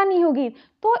भावना नहीं होगी।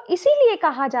 तो इसीलिए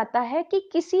कहा जाता है कि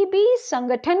किसी भी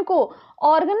संगठन को,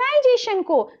 ऑर्गेनाइजेशन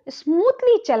को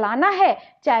स्मूथली चलाना है,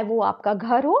 चाहे वो आपका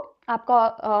घर हो,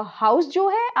 आपका हाउस जो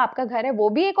है, आपका घर है, वो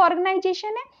भी एक ऑर्गेनाइजेशन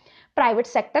है, प्राइवेट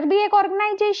सेक्टर भी एक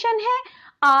ऑर्गेनाइजेशन है,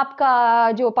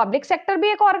 आपका जो पब्लिक सेक्टर भी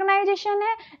एक ऑर्गेनाइजेशन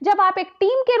है। जब आप एक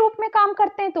टीम के रूप में काम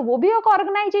करते हैं तो वो भी एक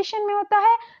ऑर्गेनाइजेशन में होता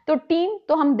है। तो टीम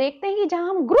तो हम देखते हैं कि जहां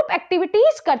हम ग्रुप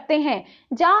एक्टिविटीज करते हैं,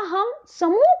 जहां हम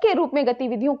समूह के रूप में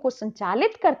गतिविधियों को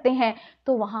संचालित करते हैं,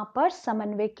 तो वहां पर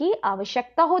समन्वय की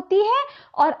आवश्यकता होती है।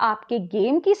 और आपके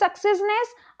गेम की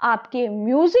सक्सेसनेस, आपके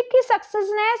म्यूजिक की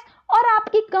सक्सेसनेस और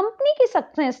आपकी कंपनी की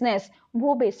सक्सेसनेस,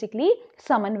 वो बेसिकली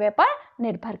समन्वय पर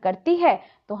निर्भर करती है।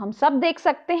 तो हम सब देख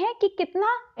सकते हैं कि कितना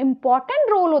इंपॉर्टेंट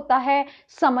रोल होता है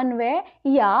समन्वय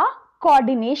या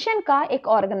कोऑर्डिनेशन का एक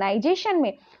ऑर्गेनाइजेशन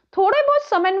में। थोड़े बहुत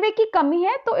समन्वय की कमी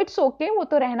है तो इट्स ओके, वो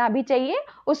तो रहना भी चाहिए,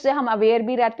 उससे हम अवेयर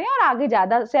भी रहते हैं और आगे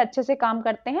ज्यादा से अच्छे से काम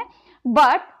करते हैं।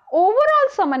 बट ओवरऑल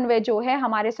समन्वय जो है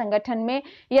हमारे संगठन में,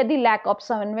 यदि लैक ऑफ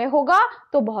समन्वय होगा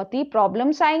तो बहुत ही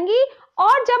प्रॉब्लम्स आएंगी।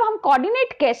 और जब हम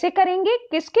कोऑर्डिनेट कैसे करेंगे,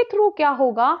 किसके थ्रू क्या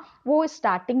होगा, वो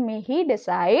स्टार्टिंग में ही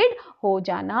डिसाइड हो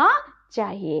जाना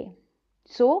चाहिए।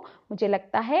 मुझे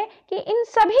लगता है कि इन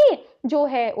सभी जो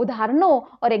है उदाहरणों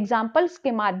और एग्जाम्पल्स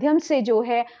के माध्यम से जो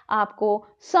है आपको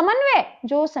समन्वय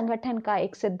जो संगठन का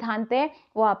एक सिद्धांत है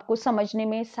वो आपको समझने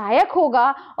में सहायक होगा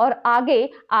और आगे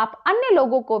आप अन्य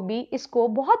लोगों को भी इसको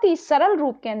बहुत ही सरल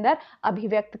रूप के अंदर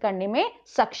अभिव्यक्त करने में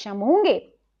सक्षम होंगे।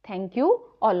 Thank you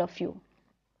all of you.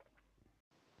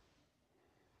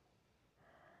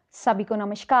 सभी को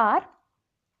नमस्कार।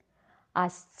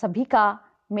 आज सभी का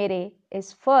मेरे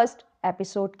इस फर्स्ट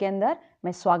एपिसोड के अंदर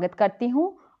मैं स्वागत करती हूं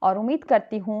और उम्मीद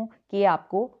करती हूं कि ये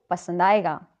आपको पसंद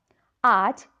आएगा।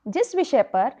 आज जिस विषय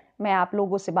पर मैं आप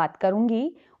लोगों से बात करूंगी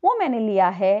वो मैंने लिया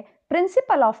है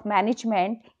प्रिंसिपल ऑफ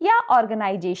मैनेजमेंट या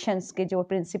ऑर्गेनाइजेशंस के जो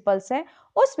प्रिंसिपल्स हैं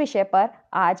उस विषय पर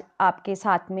आज आपके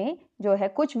साथ में जो है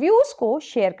कुछ व्यूज को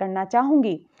शेयर करना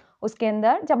चाहूंगी। उसके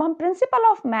अंदर जब हम प्रिंसिपल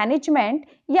ऑफ मैनेजमेंट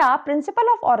या प्रिंसिपल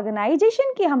ऑफ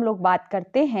ऑर्गेनाइजेशन की हम लोग बात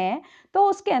करते हैं तो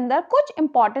उसके अंदर कुछ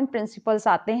इंपॉर्टेंट प्रिंसिपल्स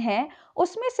आते हैं।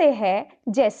 उसमें से है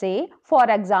जैसे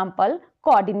फॉर एग्जांपल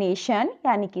कोऑर्डिनेशन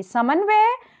यानी कि समन्वय,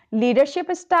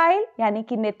 लीडरशिप स्टाइल यानी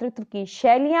कि नेतृत्व की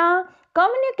शैलियां,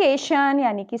 कम्युनिकेशन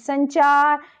यानी कि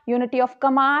संचार, यूनिटी ऑफ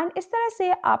कमांड। इस तरह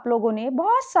से आप लोगों ने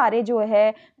बहुत सारे जो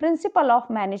है प्रिंसिपल ऑफ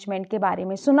मैनेजमेंट के बारे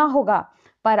में सुना होगा।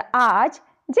 पर आज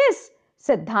जिस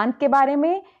सिद्धांत के बारे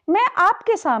में मैं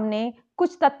आपके सामने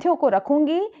कुछ तथ्यों को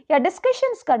रखूंगी या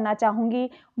डिस्कशंस करना चाहूंगी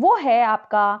वो है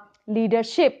आपका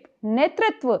लीडरशिप,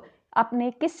 नेतृत्व। अपने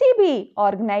किसी भी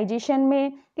ऑर्गेनाइजेशन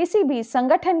में, किसी भी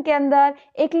संगठन के अंदर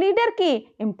एक लीडर की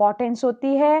इंपॉर्टेंस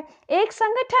होती है। एक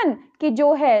संगठन की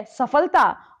जो है सफलता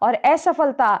और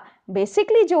असफलता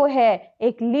बेसिकली जो है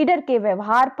एक लीडर के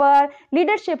व्यवहार पर,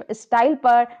 लीडरशिप स्टाइल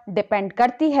पर डिपेंड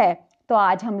करती है। तो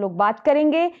आज हम लोग बात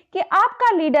करेंगे कि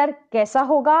आपका लीडर कैसा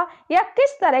होगा या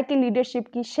किस तरह की लीडरशिप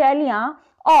की शैलियां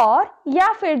और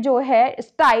या फिर जो है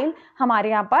स्टाइल हमारे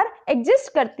यहाँ पर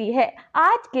एग्जिस्ट करती है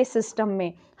आज के सिस्टम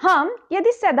में। हम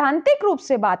यदि सैद्धांतिक रूप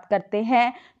से बात करते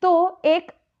हैं तो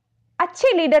एक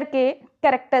अच्छे लीडर के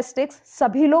कैरेक्टरिस्टिक्स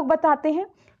सभी लोग बताते हैं।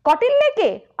 कौटिल्य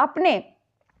के अपने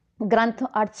ग्रंथ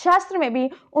अर्थशास्त्र में भी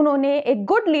उन्होंने एक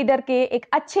गुड लीडर के, एक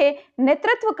अच्छे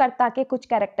नेतृत्वकर्ता के कुछ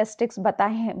कैरेक्टरिस्टिक्स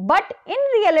बताए हैं। बट इन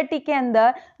रियलिटी के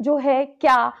अंदर जो है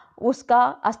क्या उसका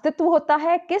अस्तित्व होता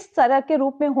है, किस तरह के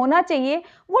रूप में होना चाहिए,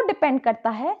 वो डिपेंड करता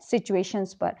है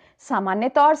सिचुएशंस पर। सामान्य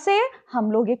तौर से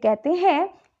हम लोग ये कहते हैं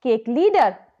कि एक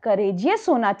लीडर करेजियस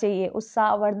होना चाहिए,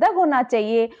 उत्साहवर्धक होना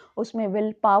चाहिए, उसमें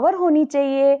विल पावर होनी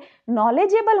चाहिए,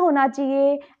 नॉलेजेबल होना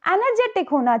चाहिए, एनर्जेटिक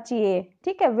होना चाहिए,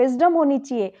 ठीक है, विजडम होनी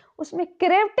चाहिए, उसमें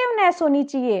क्रिएटिवनेस होनी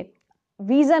चाहिए,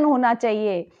 विजन होना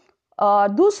चाहिए,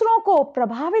 दूसरों को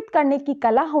प्रभावित करने की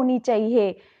कला होनी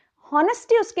चाहिए,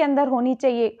 हॉनेस्टी उसके अंदर होनी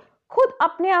चाहिए, खुद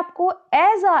अपने आप को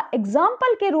एज अ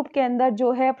एग्जाम्पल के रूप के अंदर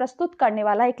जो है प्रस्तुत करने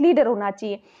वाला एक लीडर होना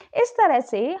चाहिए। इस तरह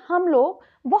से हम लोग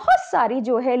बहुत सारी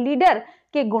जो है लीडर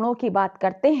के गुणों की बात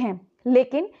करते हैं,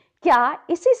 लेकिन क्या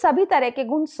इसी सभी तरह के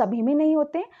गुण सभी में नहीं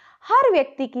होते? हर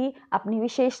व्यक्ति की अपनी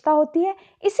विशेषता होती है।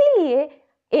 इसीलिए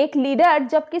एक लीडर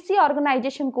जब किसी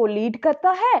ऑर्गेनाइजेशन को लीड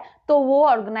करता है तो वो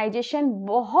ऑर्गेनाइजेशन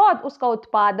बहुत, उसका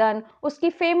उत्पादन, उसकी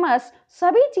फेमस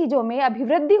सभी चीजों में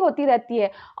अभिवृद्धि होती रहती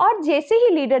है। और जैसे ही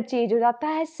लीडर चेंज हो जाता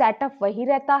है, सेटअप वही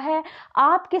रहता है,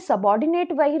 आपके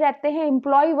सबऑर्डिनेट वही रहते हैं,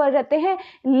 एम्प्लॉय वही रहते हैं,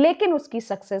 लेकिन उसकी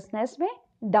सक्सेसनेस में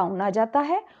डाउन आ जाता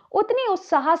है। उतनी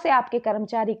उत्साह से आपके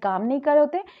कर्मचारी काम नहीं कर रहे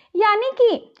होते। यानी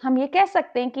कि हम ये कह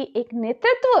सकते हैं कि एक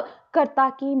नेतृत्व कर्ता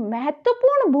की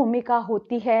महत्वपूर्ण भूमिका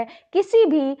होती है किसी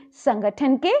भी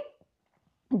संगठन के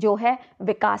जो है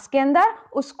विकास के अंदर,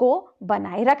 उसको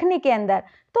बनाए रखने के अंदर।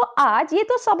 तो आज ये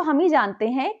तो सब हम ही जानते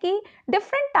हैं कि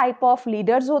डिफरेंट टाइप ऑफ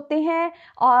लीडर्स होते हैं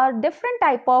और different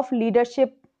type of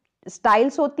leadership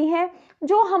styles होती हैं।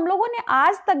 जो हम लोगों ने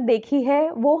आज तक देखी है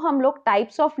वो हम लोग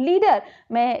टाइप्स ऑफ लीडर,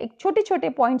 मैं एक छोटे छोटे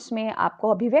पॉइंट्स में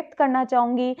आपको अभिव्यक्त करना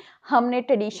चाहूंगी। हमने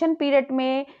ट्रेडिशन पीरियड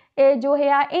में जो है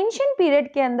या एंशियंट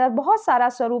पीरियड के अंदर बहुत सारा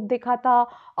स्वरूप देखा था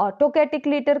ऑटोक्रेटिक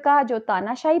लीडर का, जो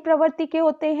तानाशाही प्रवृत्ति के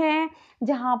होते हैं,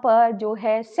 जहां पर जो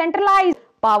है सेंट्रलाइज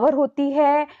पावर होती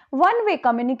है, वन वे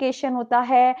कम्युनिकेशन होता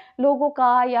है, लोगों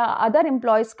का या अदर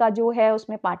एम्प्लॉयज का जो है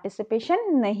उसमें पार्टिसिपेशन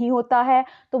नहीं होता है,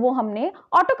 तो वो हमने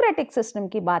ऑटोक्रेटिक सिस्टम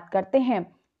की बात करते हैं।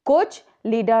 कुछ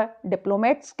लीडर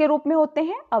डिप्लोमेट्स के रूप में होते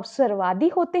हैं, अवसरवादी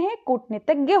होते हैं,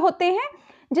 कूटनीतिज्ञ होते हैं,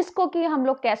 जिसको कि हम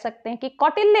लोग कह सकते हैं कि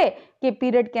कौटिल्य के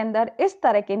पीरियड के अंदर इस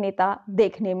तरह के नेता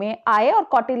देखने में आए और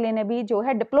कौटिल्य ने भी जो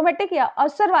है डिप्लोमेटिक या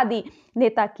अवसरवादी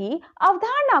नेता की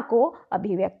अवधारणा को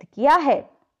अभिव्यक्त किया है।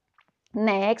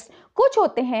 नेक्स्ट कुछ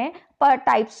होते हैं पर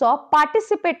types of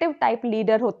participative type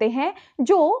leader होते हैं,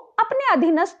 जो अपने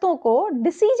अधीनस्थों को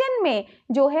डिसीजन में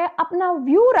जो है अपना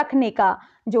व्यू रखने का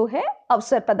जो है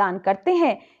अवसर प्रदान करते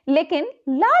हैं, लेकिन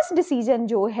लास्ट डिसीजन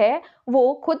जो है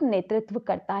वो खुद नेतृत्व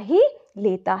करता ही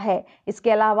लेता है।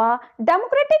 इसके अलावा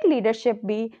डेमोक्रेटिक लीडरशिप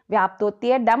भी व्याप्त होती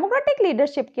है। डेमोक्रेटिक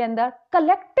लीडरशिप के अंदर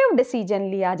कलेक्टिव डिसीजन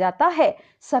लिया जाता है,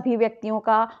 सभी व्यक्तियों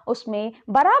का उसमें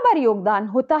बराबर योगदान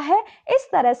होता है। इस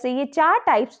तरह से ये 4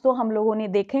 टाइप्स तो हम लोगों ने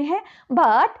देखे हैं।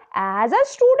 But as a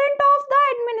student of the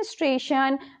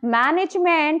administration,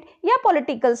 management या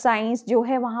पॉलिटिकल साइंस जो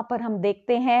है, वहां पर हम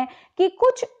देखते हैं कि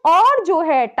कुछ और जो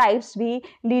है टाइप्स भी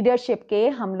लीडरशिप के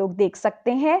हम लोग देख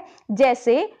सकते हैं,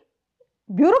 जैसे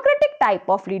ब्यूरोक्रेटिक टाइप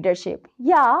ऑफ लीडरशिप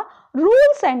या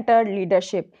रूल सेंटर्ड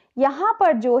लीडरशिप। यहां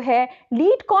पर जो है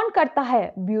लीड कौन करता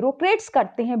है? ब्यूरोक्रेट्स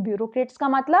करते हैं। ब्यूरोक्रेट्स का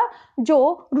मतलब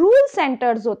जो रूल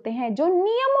सेंटर्स होते हैं, जो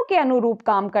नियमों के अनुरूप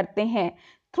काम करते हैं,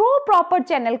 थ्रू प्रॉपर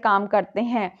चैनल काम करते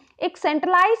हैं। एक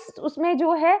सेंट्रलाइज उसमें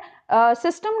जो है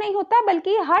सिस्टम नहीं होता,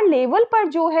 बल्कि हर लेवल पर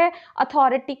जो है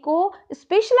अथॉरिटी को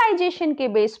स्पेशलाइजेशन के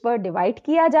बेस पर डिवाइड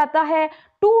किया जाता है।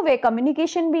 टू वे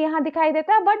कम्युनिकेशन भी यहाँ दिखाई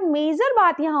देता है। बट मेजर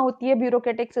बात यहाँ होती है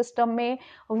ब्यूरोक्रेटिक सिस्टम में,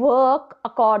 work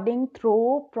according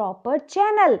through proper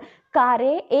channel. कार्य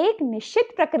एक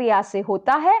निश्चित प्रक्रिया से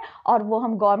होता है और वो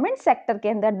हम गवर्नमेंट सेक्टर के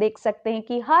अंदर देख सकते हैं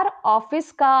कि हर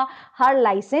ऑफिस का, हर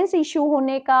लाइसेंस इशू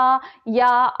होने का या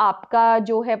आपका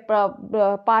जो है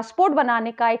पासपोर्ट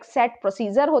बनाने का एक सेट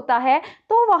प्रोसीजर होता है,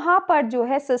 तो वहां पर जो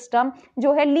है सिस्टम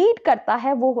जो है लीड करता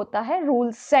है वो होता है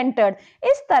रूल सेंटर्ड।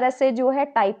 इस तरह से जो है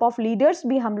टाइप ऑफ लीडर्स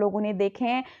भी हम लोगों ने देखे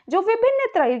हैं, जो विभिन्न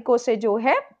तरीकों से जो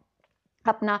है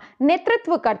अपना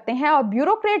नेतृत्व करते हैं, और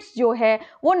ब्यूरोक्रेट्स जो है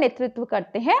वो नेतृत्व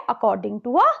करते हैं अकॉर्डिंग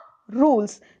टू अ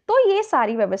रूल्स। तो ये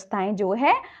सारी व्यवस्थाएं जो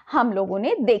है हम लोगों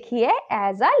ने देखी है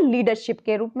एज अ लीडरशिप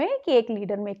के रूप में कि एक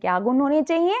लीडर में क्या गुण होने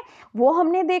चाहिए, वो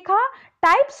हमने देखा।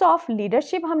 टाइप्स ऑफ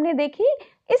लीडरशिप हमने देखी।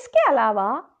 इसके अलावा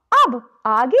अब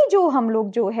आगे जो हम लोग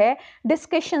जो है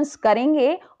डिस्कशंस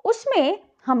करेंगे, उसमें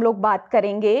हम लोग बात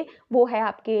करेंगे वो है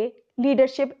आपके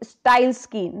लीडरशिप स्टाइल्स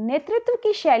की। नेतृत्व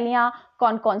की शैलियां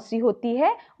कौन कौन सी होती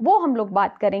है वो हम लोग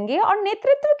बात करेंगे। और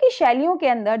नेतृत्व की शैलियों के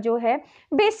अंदर जो है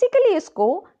बेसिकली इसको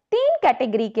 3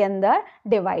 कैटेगरी के अंदर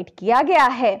डिवाइड किया गया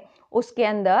है। उसके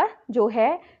अंदर जो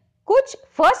है कुछ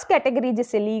फर्स्ट कैटेगरी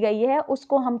जिसे ली गई है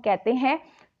उसको हम कहते हैं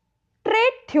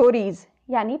ट्रेट थ्योरीज,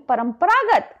 यानी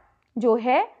परंपरागत जो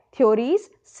है थ्योरीज,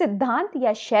 सिद्धांत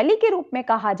या शैली के रूप में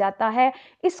कहा जाता है।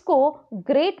 इसको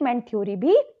ग्रेट मैन थ्योरी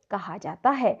भी कहा जाता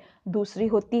है। दूसरी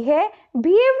होती है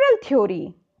बिहेवियरल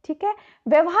थ्योरी, ठीक है,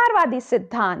 व्यवहारवादी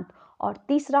सिद्धांत। और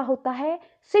तीसरा होता है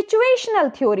सिचुएशनल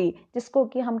थ्योरी, जिसको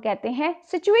कि हम कहते हैं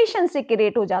सिचुएशन से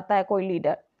क्रिएट हो जाता है कोई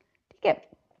लीडर, ठीक है,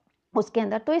 उसके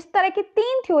अंदर। तो इस तरह की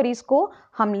 3 थ्योरीज को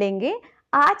हम लेंगे।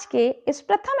 आज के इस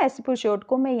प्रथम एपिसोड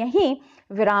को मैं यहीं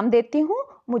विराम देती हूँ।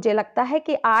 मुझे लगता है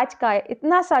कि आज का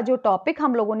इतना सा जो टॉपिक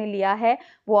हम लोगों ने लिया है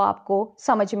वो आपको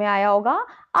समझ में आया होगा।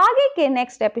 आगे के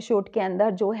नेक्स्ट एपिसोड के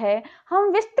अंदर जो है हम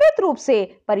विस्तृत रूप से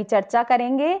परिचर्चा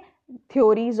करेंगे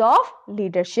थ्योरीज ऑफ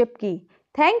लीडरशिप की।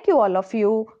 Thank you all of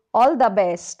you, all the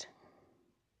best.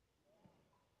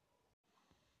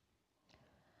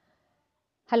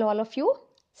 Hello all of you,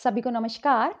 सभी को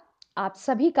नमस्कार। आप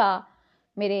सभी का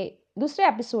मेरे दूसरे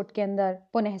एपिसोड के अंदर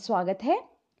पुनः स्वागत है।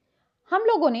 हम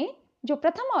लोगों ने जो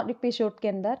प्रथम एपिसोड के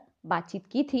अंदर बातचीत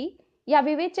की थी या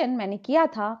विवेचन मैंने किया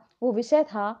था, वो विषय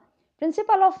था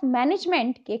प्रिंसिपल ऑफ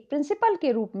मैनेजमेंट के एक प्रिंसिपल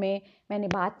के रूप में मैंने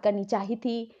बात करनी चाहिए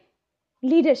थी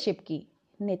लीडरशिप की,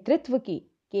 नेतृत्व की,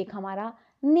 कि एक हमारा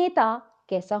नेता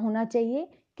कैसा होना चाहिए,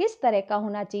 किस तरह का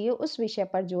होना चाहिए, उस विषय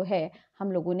पर जो है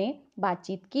हम लोगों ने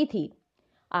बातचीत की थी।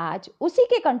 आज उसी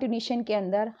के कंटिन्यूशन के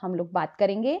अंदर हम लोग बात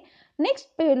करेंगे।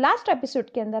 लास्ट एपिसोड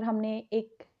के अंदर हमने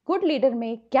एक गुड लीडर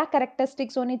में क्या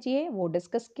कैरेक्टरिस्टिक्स होने चाहिए वो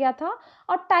डिस्कस किया था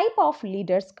और टाइप ऑफ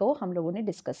लीडर्स को हम लोगों ने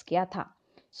डिस्कस किया था।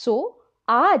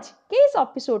 आज के इस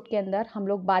एपिसोड के अंदर हम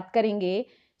लोग बात करेंगे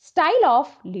स्टाइल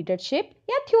ऑफ लीडरशिप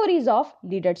या थ्योरीज ऑफ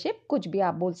लीडरशिप, कुछ भी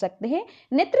आप बोल सकते हैं,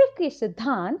 नेतृत्व के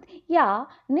सिद्धांत या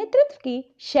नेतृत्व की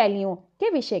शैलियों के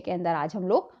विषय के अंदर आज हम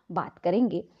लोग बात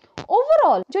करेंगे।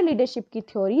 ओवरऑल जो लीडरशिप की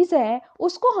थ्योरीज है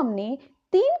उसको हमने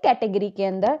 3 कैटेगरी के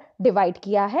अंदर डिवाइड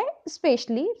किया है,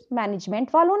 स्पेशली मैनेजमेंट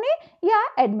वालों ने या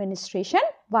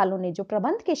एडमिनिस्ट्रेशन वालों ने, जो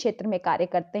प्रबंध के क्षेत्र में कार्य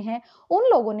करते हैं, उन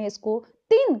लोगों ने इसको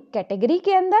 3 कैटेगरी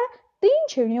के अंदर, 3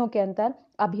 श्रेणियों के अंदर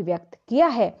अभिव्यक्त किया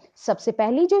है। सबसे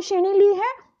पहली जो श्रेणी ली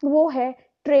है वो है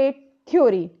ट्रेड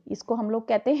थ्योरी। इसको हम लोग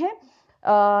कहते हैं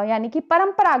यानी कि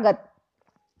परंपरागत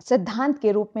सिद्धांत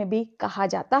के रूप में भी कहा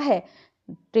जाता है।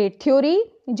 ट्रेड थ्योरी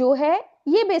जो है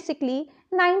ये बेसिकली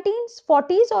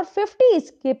 1940s और 50s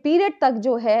के पीरियड तक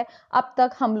जो है, अब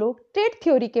तक हम लोग ट्रेड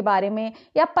थ्योरी के बारे में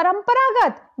या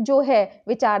परंपरागत जो है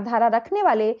विचारधारा रखने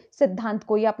वाले सिद्धांत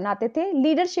को ही अपनाते थे,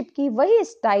 लीडरशिप की वही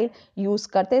स्टाइल यूज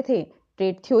करते थे।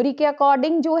 ट्रेड थ्योरी के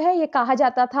अकॉर्डिंग जो है ये कहा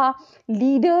जाता था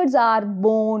leaders are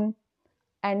born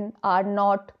and are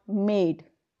not made.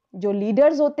 जो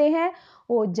लीडर्स होते हैं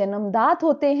वो जन्मदात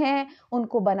होते हैं,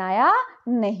 उनको बनाया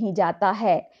नहीं जाता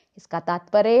है। इसका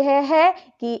तात्पर्य है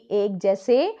कि एक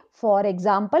जैसे फॉर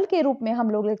एग्जाम्पल के रूप में हम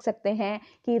लोग लिख सकते हैं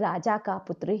कि राजा का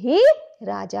पुत्र ही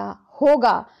राजा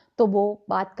होगा। तो वो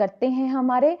बात करते हैं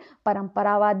हमारे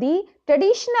परंपरावादी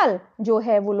ट्रेडिशनल जो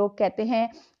है, वो लोग कहते हैं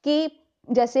कि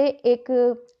जैसे एक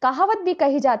कहावत भी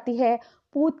कही जाती है,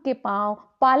 पूत के पांव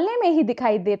पालने में ही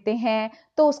दिखाई देते हैं।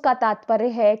 तो उसका तात्पर्य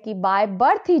है कि बाय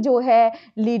बर्थ ही जो है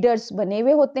लीडर्स बने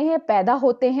हुए होते हैं, पैदा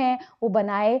होते हैं, वो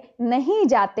बनाए नहीं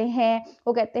जाते हैं।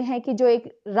 वो कहते हैं कि जो एक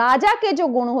राजा के जो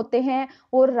गुण होते हैं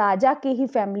वो राजा की ही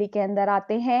फैमिली के अंदर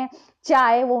आते हैं,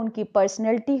 चाहे वो उनकी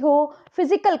पर्सनैलिटी हो,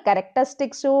 फिजिकल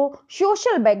कैरेक्टरिस्टिक्स हो,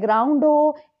 सोशल बैकग्राउंड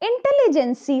हो,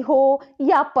 इंटेलिजेंसी हो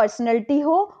या पर्सनैलिटी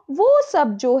हो, वो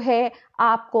सब जो है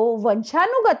आपको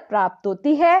वंशानुगत प्राप्त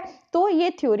होती है। तो ये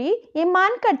थ्योरी ये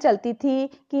मानकर चलती थी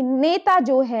कि नेता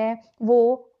जो है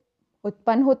वो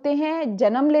उत्पन्न होते हैं,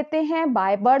 जन्म लेते हैं,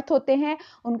 बाय बर्थ होते हैं,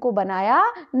 उनको बनाया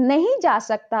नहीं जा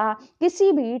सकता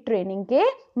किसी भी ट्रेनिंग के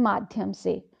माध्यम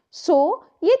से।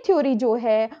 ये थ्योरी जो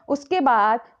है उसके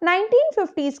बाद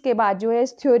 1950s के बाद जो है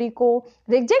इस थ्योरी को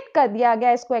रिजेक्ट कर दिया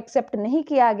गया, इसको एक्सेप्ट नहीं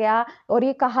किया गया और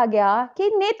ये कहा गया कि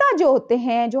नेता जो होते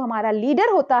हैं, जो हमारा लीडर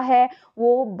होता है,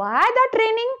 वो by the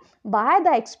training, by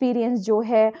the experience जो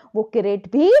है वो क्रिएट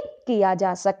भी किया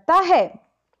जा सकता है।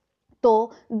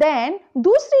 तो देन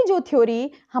दूसरी जो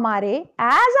थ्योरी हमारे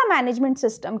एज अ मैनेजमेंट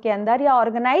सिस्टम के अंदर या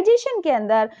ऑर्गेनाइजेशन के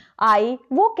अंदर आई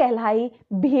वो कहलाई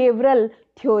बिहेवियरल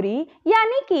थ्योरी,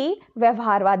 यानी कि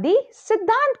व्यवहारवादी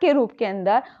सिद्धांत के रूप के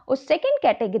अंदर उस सेकंड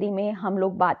कैटेगरी में हम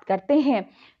लोग बात करते हैं।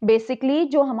 बेसिकली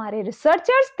जो हमारे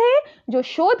रिसर्चर्स थे, जो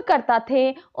शोधकर्ता थे,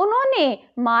 उन्होंने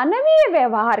मानवीय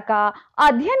व्यवहार का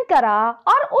अध्ययन करा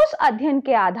और उस अध्ययन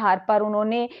के आधार पर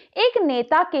उन्होंने एक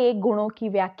नेता के गुणों की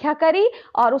व्याख्या करी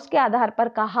और उसके आधार पर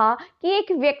कहा कि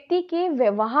एक व्यक्ति के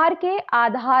व्यवहार के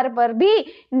आधार पर भी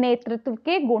नेतृत्व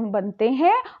के गुण बनते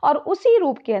हैं और उसी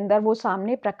रूप के अंदर वो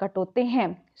सामने प्रकट होते हैं।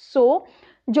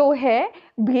 जो है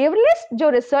बिहेवियरलिस्ट जो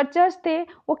रिसर्चर्स थे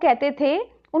वो कहते थे,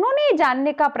 उन्होंने ये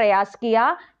जानने का प्रयास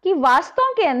किया कि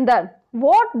वास्तव के अंदर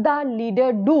व्हाट द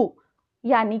लीडर डू,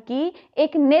 यानी कि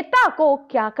एक नेता को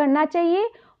क्या करना चाहिए,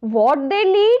 व्हाट दे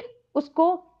लीड,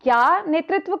 उसको क्या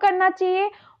नेतृत्व करना चाहिए,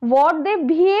 व्हाट दे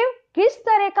बिहेव, किस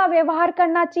तरह का व्यवहार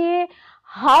करना चाहिए,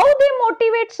 हाउ दे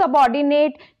मोटिवेट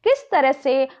सबऑर्डिनेट, किस तरह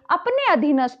से अपने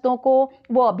अधीनस्थों को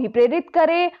वो अभिप्रेरित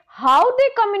करे, हाउ दे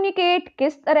कम्युनिकेट,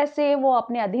 किस तरह से वो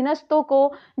अपने अधीनस्थों को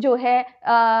जो है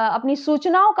अपनी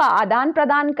सूचनाओं का आदान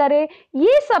प्रदान करे,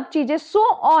 ये सब चीजें सो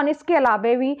ऑन। इसके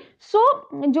अलावा भी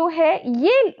जो है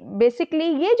ये बेसिकली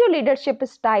ये जो लीडरशिप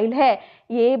स्टाइल है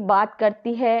ये बात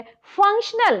करती है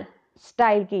फंक्शनल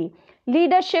स्टाइल की।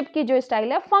 लीडरशिप की जो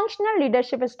स्टाइल है फंक्शनल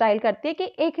लीडरशिप स्टाइल करती है कि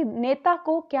एक नेता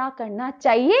को क्या करना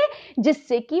चाहिए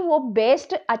जिससे कि वो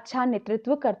बेस्ट अच्छा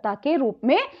नेतृत्वकर्ता के रूप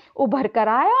में उभर कर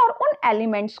आए। और उन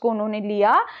एलिमेंट्स को उन्होंने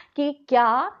लिया कि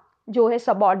क्या जो है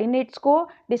सबऑर्डिनेट्स को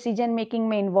डिसीजन मेकिंग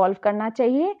में इन्वॉल्व करना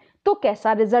चाहिए तो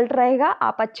कैसा रिजल्ट रहेगा,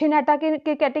 आप अच्छे नेता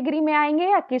के कैटेगरी में आएंगे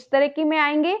या किस तरह की में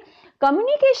आएंगे।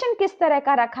 कम्युनिकेशन किस तरह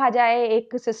का रखा जाए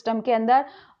एक सिस्टम के अंदर,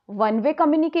 वन वे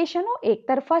कम्युनिकेशन हो, एक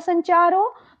तरफा संचार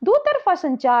हो, दो तरफा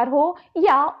संचार हो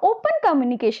या ओपन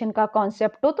कम्युनिकेशन का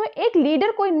कॉन्सेप्ट हो। तो एक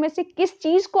लीडर को इनमें से किस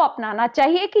चीज को अपनाना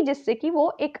चाहिए कि जिससे कि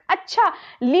वो एक अच्छा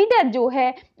लीडर जो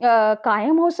है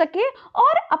कायम हो सके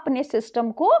और अपने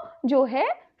सिस्टम को जो है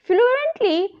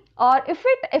फ्लुएंटली और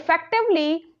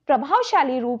इफेक्टिवली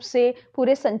प्रभावशाली रूप से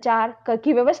पूरे संचार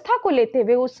की व्यवस्था को लेते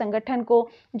हुए उस संगठन को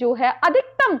जो है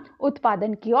अधिकतम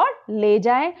उत्पादन की ओर ले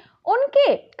जाएं।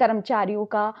 उनके कर्मचारियों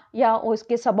का या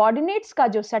उसके सबऑर्डिनेट्स का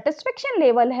जो सेटिस्फेक्शन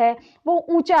लेवल है वो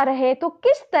ऊंचा रहे तो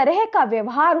किस तरह का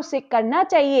व्यवहार उसे करना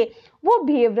चाहिए, वो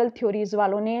बिहेवियरल थ्योरीज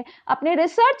वालों ने अपने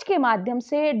रिसर्च के माध्यम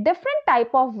से डिफरेंट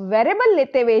टाइप ऑफ वेरिएबल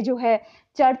लेते हुए जो है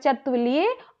चर्चित्व लिए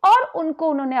और उनको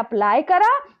उन्होंने अप्लाई करा।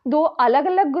 दो अलग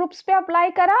अलग ग्रुप्स पे अप्लाई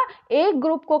करा। एक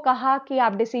ग्रुप को कहा कि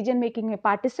आप डिसीजन मेकिंग में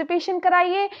पार्टिसिपेशन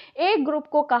कराइए, एक ग्रुप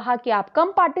को कहा कि आप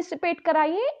कम पार्टिसिपेट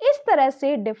कराइए। इस तरह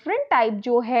से डिफरेंट टाइप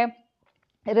जो है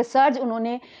रिसर्च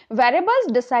उन्होंने वेरिएबल्स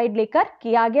डिसाइड लेकर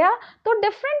किया गया। तो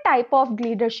डिफरेंट टाइप ऑफ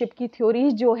लीडरशिप की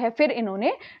थ्योरीज जो है फिर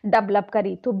इन्होंने डेवलप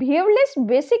करी। तो बिहेवियरलिस्ट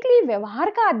बेसिकली व्यवहार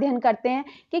का अध्ययन करते हैं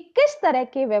कि किस तरह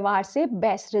के व्यवहार से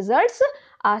बेस्ट रिजल्ट्स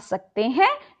आ सकते हैं।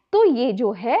 तो ये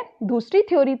जो है दूसरी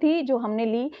थ्योरी थी जो हमने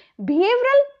ली,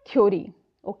 बिहेवियरल थ्योरी।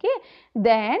 ओके,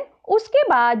 देन उसके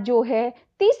बाद जो है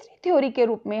तीसरी थ्योरी के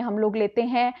रूप में हम लोग लेते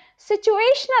हैं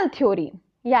सिचुएशनल थ्योरी,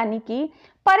 यानी कि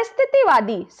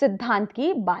परिस्थितिवादी सिद्धांत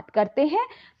की बात करते हैं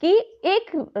कि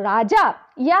एक राजा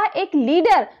या एक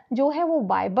लीडर जो है वो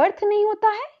बाय बर्थ नहीं होता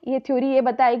है, ये थ्योरी ये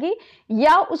बताएगी,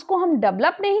 या उसको हम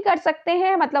डेवलप नहीं कर सकते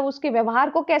हैं, मतलब उसके व्यवहार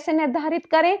को कैसे निर्धारित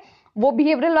करें वो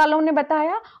बिहेवियरल वालों ने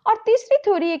बताया। और तीसरी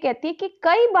थ्योरी ये कहती है कि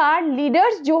कई बार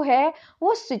लीडर्स जो है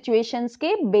वो सिचुएशंस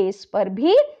के बेस पर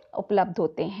भी उपलब्ध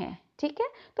होते हैं। ठीक है,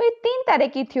 तो ये तीन तरह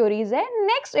की थ्योरीज है।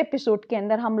 नेक्स्ट एपिसोड के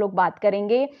अंदर हम लोग बात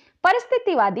करेंगे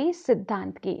परिस्थितिवादी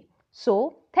सिद्धांत की। So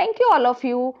thank you all of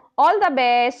you, all the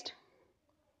best.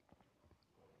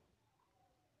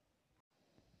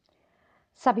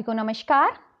 सभी को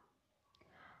नमस्कार।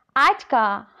 आज का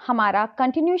हमारा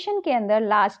कंटिन्यूशन के अंदर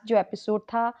लास्ट जो एपिसोड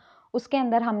था उसके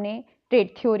अंदर हमने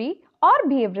ट्रेड थ्योरी और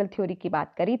बिहेवियरल थ्योरी की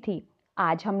बात करी थी।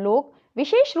 आज हम लोग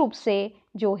विशेष रूप से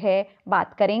जो है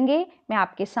बात करेंगे, मैं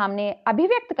आपके सामने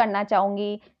अभिव्यक्त करना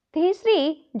चाहूंगी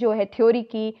तीसरी जो है थ्योरी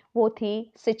की, वो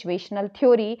थी सिचुएशनल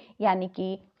थ्योरी, यानी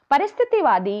कि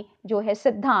परिस्थितिवादी जो है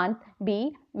सिद्धांत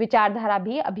भी विचारधारा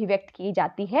भी अभिव्यक्त की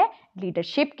जाती है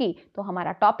लीडरशिप की। तो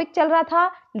हमारा टॉपिक चल रहा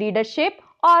था लीडरशिप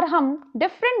और हम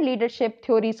डिफरेंट लीडरशिप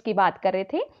थ्योरीज की बात कर रहे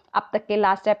थे। अब तक के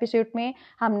लास्ट एपिसोड में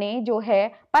हमने जो है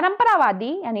परंपरावादी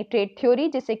यानी ट्रेड थ्योरी,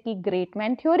 जिसे कि ग्रेट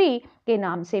मैन थ्योरी के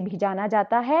नाम से भी जाना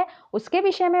जाता है, उसके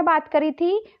विषय में बात करी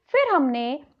थी। फिर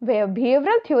हमने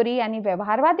बिहेवियरल थ्योरी यानी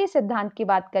व्यवहारवादी सिद्धांत की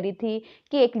बात करी थी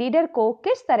कि एक लीडर को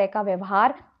किस तरह का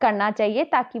व्यवहार करना चाहिए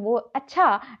ताकि वो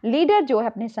अच्छा लीडर जो है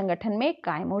अपने संगठन में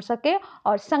कायम हो सके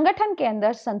और संगठन के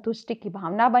अंदर संतुष्टि की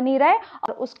भावना बनी रहे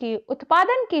और उसकी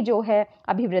उत्पादन की जो है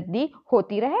अभिवृद्धि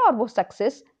होती रहे और वो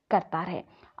सक्सेस करता रहे।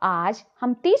 आज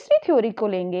हम तीसरी थ्योरी को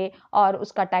लेंगे और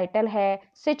उसका टाइटल है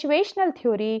सिचुएशनल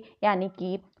थ्योरी, यानी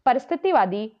कि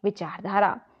परिस्थितिवादी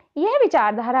विचारधारा। यह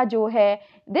विचारधारा जो है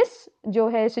जो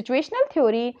है situational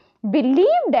theory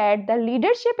believe that the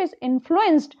leadership is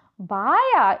influenced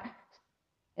by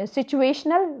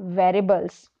situational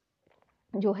variables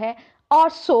जो है और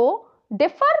so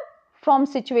differ from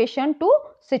situation to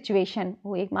situation.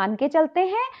 वो एक मान के चलते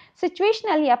हैं,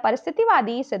 सिचुएशनल या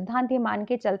परिस्थितिवादी सिद्धांत ये मान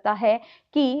के चलता है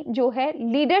कि जो है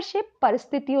लीडरशिप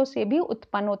परिस्थितियों से भी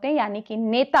उत्पन्न होते हैं, यानी कि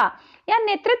नेता या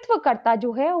नेतृत्वकर्ता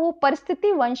जो है वो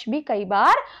परिस्थिति वंश भी कई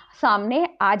बार सामने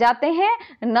आ जाते हैं।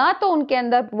 ना तो उनके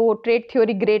अंदर वो trait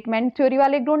theory great man theory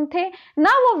वाले गुण थे,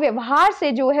 ना वो व्यवहार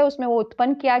से जो है उसमें वो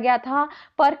उत्पन्न किया गया था,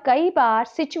 पर कई बार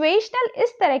सिचुएशनल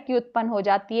इस तरह की उत्पन्न हो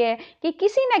जाती है कि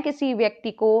किसी न किसी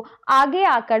व्यक्ति को आगे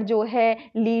आकर जो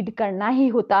है लीड करना ही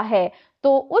होता है।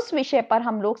 तो उस विषय पर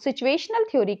हम लोग सिचुएशनल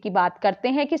थ्योरी की बात करते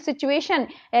हैं कि सिचुएशन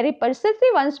यानी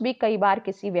परिस्थिति वंश भी कई बार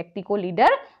किसी व्यक्ति को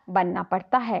लीडर बनना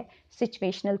पड़ता है।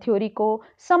 सिचुएशनल थ्योरी को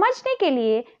समझने के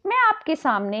लिए मैं आपके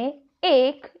सामने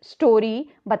एक स्टोरी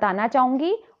बताना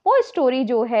चाहूंगी। वो स्टोरी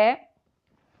जो है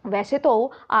वैसे तो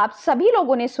आप सभी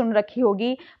लोगों ने सुन रखी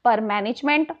होगी, पर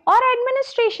मैनेजमेंट और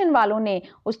एडमिनिस्ट्रेशन वालों ने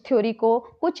उस थ्योरी को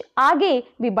कुछ आगे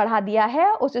भी बढ़ा दिया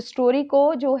है, उस स्टोरी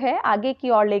को जो है आगे की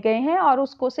ओर ले गए हैं और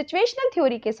उसको सिचुएशनल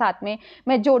थ्योरी के साथ में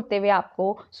मैं जोड़ते हुए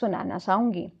आपको सुनाना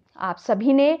चाहूंगी। आप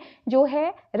सभी ने जो है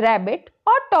रैबिट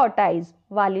और टॉर्टाइज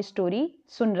वाली स्टोरी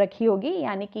सुन रखी होगी,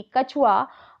 यानी कि कछुआ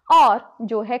और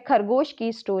जो है खरगोश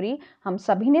की स्टोरी हम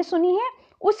सभी ने सुनी है।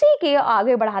 उसी के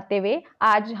आगे बढ़ाते हुए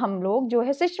आज हम लोग जो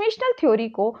है सिचुएशनल थ्योरी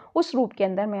को उस रूप के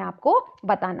अंदर मैं आपको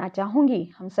बताना चाहूंगी।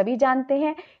 हम सभी जानते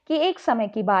हैं कि एक समय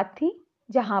की बात थी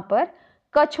जहां पर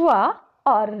कछुआ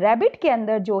और रैबिट के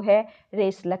अंदर जो है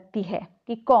रेस लगती है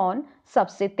कि कौन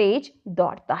सबसे तेज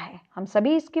दौड़ता है। हम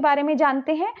सभी इसके बारे में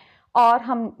जानते हैं और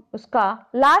हम उसका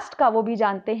लास्ट का वो भी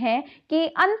जानते हैं कि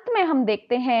अंत में हम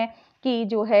देखते हैं कि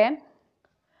जो है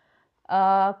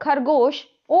खरगोश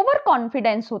ओवर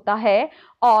कॉन्फिडेंस होता है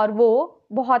और वो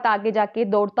बहुत आगे जाके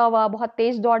दौड़ता हुआ बहुत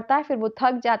तेज दौड़ता है, फिर वो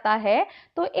थक जाता है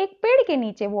तो एक पेड़ के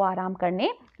नीचे वो आराम करने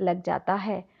लग जाता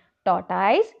है।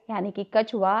 टॉर्टाइज यानी कि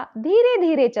कछुआ धीरे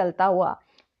धीरे चलता हुआ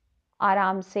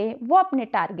आराम से वो अपने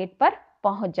टारगेट पर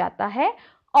पहुंच जाता है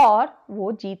और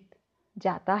वो जीत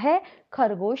जाता है।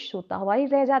 खरगोश सोता हुआ ही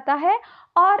रह जाता है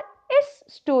और इस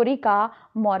स्टोरी का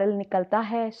मॉरल निकलता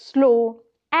है slow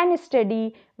and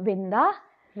steady win the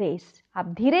race. आप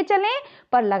धीरे चलें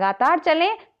पर लगातार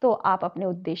चलें तो आप अपने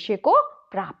उद्देश्य को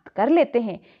प्राप्त कर लेते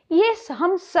हैं। ये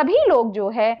हम सभी लोग जो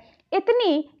है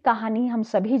इतनी कहानी हम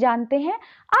सभी जानते हैं।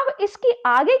 अब इसकी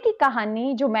आगे की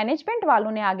कहानी जो मैनेजमेंट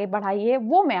वालों ने आगे बढ़ाई है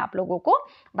वो मैं आप लोगों को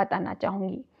बताना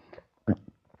चाहूंगी।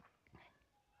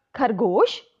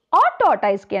 खरगोश और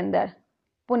टॉर्टाइज के अंदर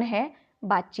पुनः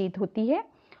बातचीत होती है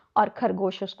और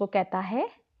खरगोश उसको कहता है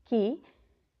कि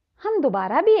हम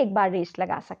दोबारा भी एक बार रेस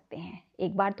लगा सकते हैं।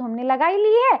 एक बार तो हमने लगा ही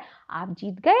ली है, आप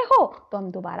जीत गए हो तो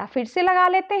हम दोबारा फिर से लगा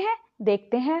लेते हैं,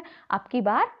 देखते हैं अब की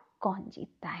बार कौन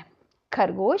जीतता है।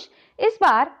 खरगोश इस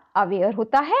बार अवेयर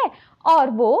होता है और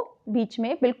वो बीच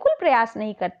में बिल्कुल प्रयास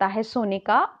नहीं करता है सोने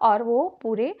का और वो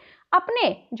पूरे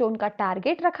अपने जो उनका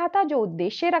टारगेट रखा था, जो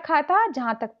उद्देश्य रखा था,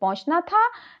 जहां तक पहुंचना था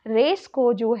रेस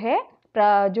को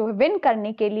जो विन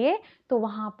करने के लिए, तो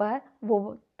वहां पर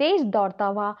वो तेज दौड़ता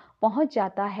हुआ पहुंच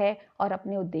जाता है और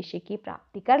अपने उद्देश्य की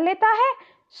प्राप्ति कर लेता है।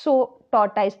 सो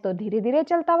टॉर्टाइज तो धीरे धीरे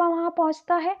चलता हुआ वहां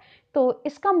पहुंचता है। तो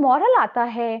इसका मॉरल आता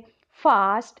है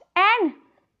फास्ट एंड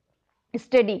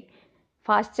स्टडी।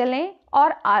 फास्ट चलें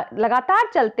और लगातार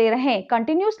चलते रहें,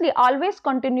 continuously, always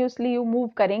continuously you move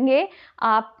करेंगे।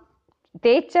 आप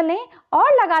तेज चलें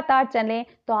और लगातार चलें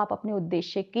तो आप अपने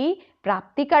उद्देश्य की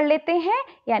प्राप्ति कर लेते हैं,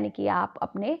 यानी कि आप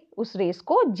अपने उस रेस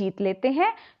को जीत लेते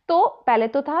हैं। तो पहले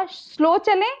तो था स्लो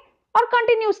चलें और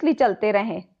कंटिन्यूसली चलते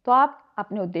रहें तो आप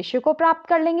अपने उद्देश्य को प्राप्त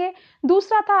कर लेंगे।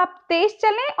 दूसरा था आप तेज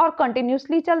चलें और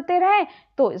कंटिन्यूसली चलते रहें,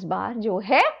 तो इस बार जो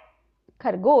है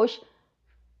खरगोश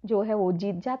जो है वो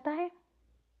जीत जाता है।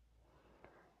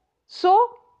 सो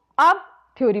अब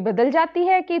थ्योरी बदल जाती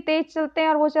है कि तेज चलते हैं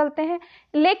और वो चलते हैं,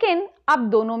 लेकिन अब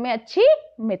दोनों में अच्छी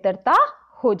मित्रता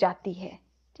हो जाती है।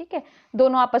 ठीक है,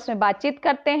 दोनों आपस में बातचीत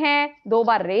करते हैं, 2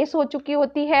 बार रेस हो चुकी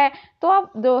होती है, तो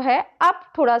अब जो है अब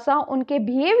थोड़ा सा उनके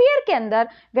बिहेवियर के अंदर,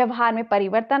 व्यवहार में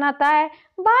परिवर्तन आता है।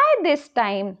 By this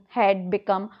time had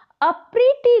become a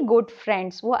pretty good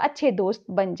friends, वो अच्छे दोस्त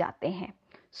बन जाते हैं।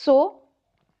 सो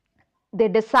दे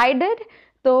डिसाइडेड,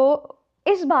 तो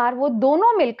इस बार वो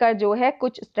दोनों मिलकर जो है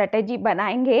कुछ स्ट्रेटेजी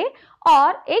बनाएंगे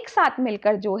और एक साथ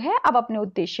मिलकर जो है अब अपने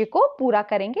उद्देश्य को पूरा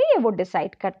करेंगे, ये वो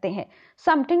डिसाइड करते हैं।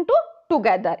 समथिंग टू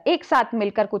टुगेदर, एक साथ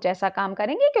मिलकर कुछ ऐसा काम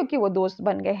करेंगे क्योंकि वो दोस्त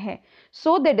बन गए हैं।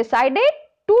 So they decided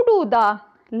to do the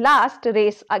last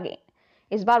race again.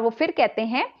 इस बार वो फिर कहते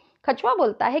हैं, कछुआ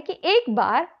बोलता है कि एक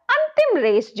बार अंतिम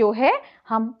रेस जो है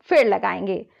हम फिर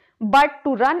लगाएंगे, but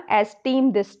to run as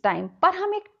team this time, पर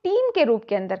हम एक टीम के रूप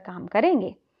के अंदर काम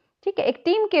करेंगे। ठीक है, एक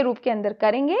टीम के रूप के अंदर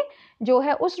करेंगे, जो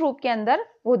है उस रूप के अंदर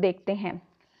वो देखते हैं।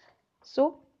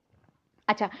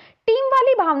 अच्छा, टीम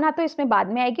वाली भावना तो इसमें बाद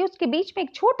में आएगी, उसके बीच में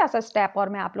एक छोटा सा स्टेप और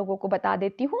मैं आप लोगों को बता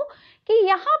देती हूं कि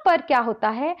यहां पर क्या होता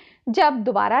है। जब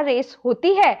दोबारा रेस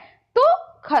होती है तो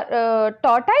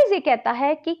टॉर्टाइज ये कहता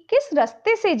है कि किस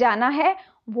रास्ते से जाना है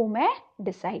वो मैं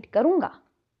डिसाइड करूंगा।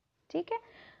 ठीक है,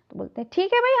 तो बोलते हैं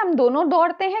ठीक है भाई, हम दोनों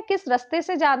दौड़ते हैं, किस रास्ते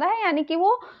से जाना है, यानी कि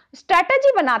वो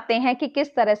स्ट्रेटेजी बनाते हैं कि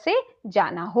किस तरह से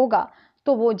जाना होगा।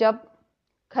 तो वो जब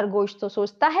खरगोश तो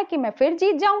सोचता है कि मैं फिर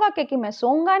जीत जाऊंगा क्योंकि मैं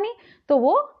सोऊंगा नहीं, तो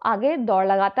वो आगे दौड़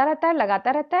लगाता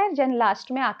रहता है। जन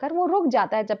लास्ट में आकर वो रुक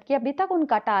जाता है, जबकि अभी तक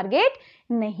उनका टारगेट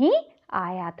नहीं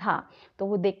आया था। तो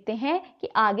वो देखते हैं कि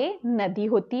आगे नदी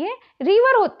होती है,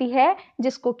 रिवर होती है,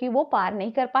 जिसको कि वो पार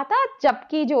नहीं कर पाता,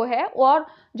 जबकि जो है और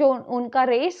जो उनका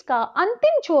रेस का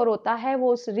अंतिम छोर होता है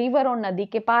वो उस रिवर और नदी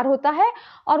के पार होता है,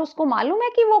 और उसको मालूम है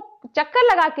कि वो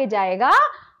चक्कर लगा के जाएगा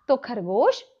तो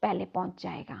खरगोश पहले पहुंच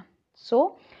जाएगा।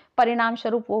 परिणाम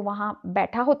स्वरूप वो वहां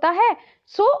बैठा होता है।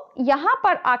 यहां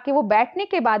पर आके वो बैठने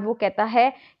के बाद वो कहता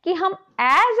है कि हम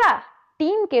एज अ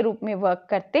टीम के रूप में वर्क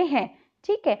करते हैं,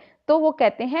 ठीक है। तो वो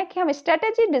कहते हैं कि हम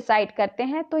स्ट्रेटेजी डिसाइड करते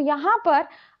हैं। तो यहां पर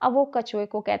अब वो कछुए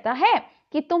को कहता है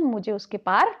कि तुम मुझे उसके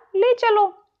पार ले चलो,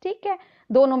 ठीक है।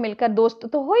 दोनों मिलकर दोस्त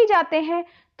तो हो ही जाते हैं।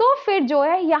 तो फिर जो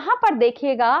है यहां पर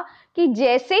देखिएगा कि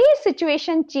जैसे ही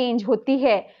सिचुएशन चेंज होती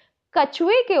है,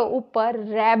 कछुए के ऊपर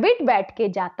रैबिट बैठ के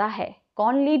जाता है।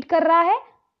 कौन लीड कर रहा है?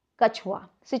 कछुआ।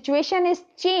 Situation is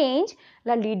change,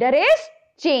 the leader is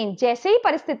change. जैसे ही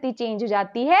परिस्थिति चेंज हो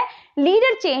जाती है,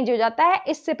 लीडर चेंज हो जाता है।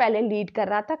 इससे पहले लीड कर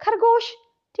रहा था खरगोश,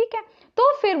 ठीक है।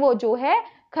 तो फिर वो जो है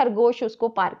खरगोश उसको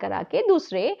पार करा के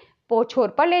दूसरे छोर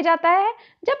पर ले जाता है।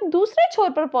 जब दूसरे छोर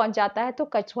पर पहुंच जाता है तो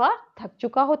कछुआ थक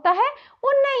चुका होता है,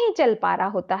 वो नहीं चल पा रहा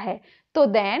होता है। तो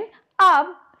देन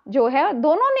अब जो है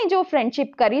दोनों ने जो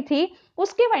फ्रेंडशिप करी थी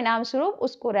उसके परिणाम स्वरूप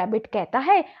उसको रैबिट कहता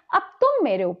है अब तुम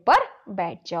मेरे ऊपर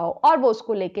बैठ जाओ, और वो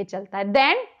उसको लेके चलता है।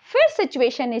 देन फिर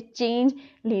situation is change,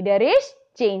 leader is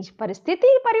change.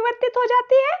 परिस्थिति परिवर्तित हो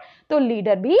जाती है तो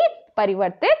लीडर भी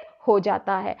परिवर्तित हो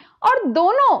जाता है, और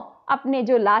दोनों अपने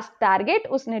जो लास्ट टारगेट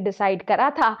उसने डिसाइड करा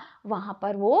था वहां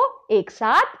पर वो एक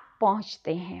साथ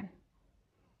पहुंचते हैं,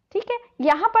 ठीक है।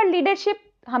 यहां पर लीडरशिप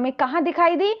हमें कहां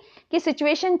दिखाई दी कि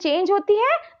सिचुएशन चेंज होती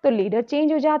है तो लीडर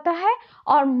चेंज हो जाता है।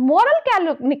 और मोरल क्या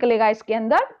निकलेगा इसके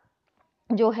अंदर,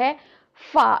 जो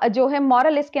है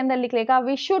मॉरल इसके अंदर निकलेगा,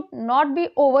 we should not be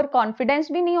over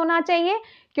confidence भी नहीं होना चाहिए,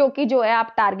 क्योंकि जो है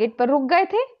आप टारगेट पर रुक गए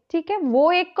थे, ठीक है।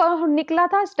 वो एक निकला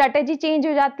था, स्ट्रेटेजी चेंज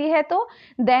हो जाती है तो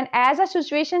then as a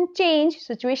situation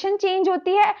change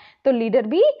होती है तो लीडर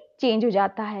भी चेंज हो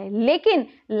जाता है। लेकिन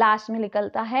लास्ट में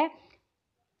निकलता है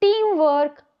team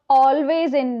work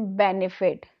always in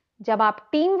benefit. जब आप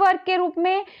टीम वर्क के रूप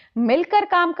में मिलकर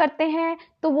काम करते हैं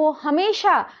तो वो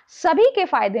हमेशा सभी के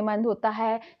फायदेमंद होता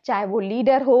है, चाहे वो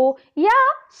लीडर हो या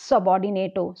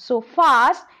सबऑर्डिनेट हो। So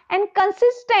fast and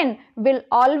consistent will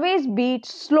always beat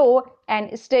slow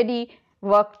and study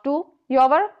work to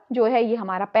your, जो है ये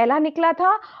हमारा पहला निकला था।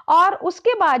 और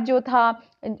उसके बाद जो था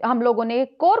हम लोगों ने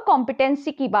कोर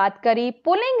कॉम्पिटेंसी की बात करी,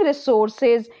 pulling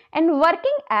resources and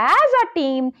working as a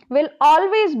team will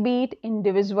always beat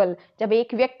individual. जब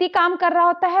एक व्यक्ति काम कर रहा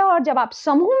होता है और जब आप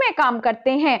समूह में काम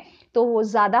करते हैं तो वो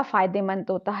ज्यादा फायदेमंद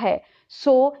होता है।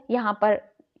 यहाँ पर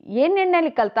ये निर्णय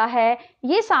निकलता है,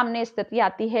 ये सामने स्थिति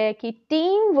आती है कि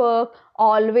team work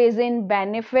always in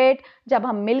benefit. जब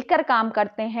हम मिलकर काम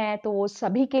करते हैं तो वो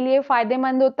सभी के लिए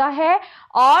फायदेमंद होता है,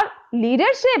 और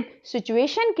लीडरशिप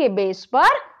सिचुएशन के बेस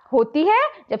पर होती है।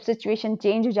 जब सिचुएशन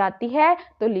चेंज हो जाती है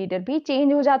तो लीडर भी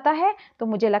चेंज हो जाता है। तो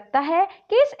मुझे लगता है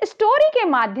कि इस स्टोरी के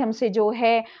माध्यम से जो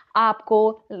है आपको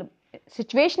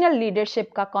सिचुएशनल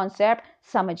लीडरशिप का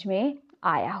कॉन्सेप्ट समझ में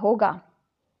आया होगा।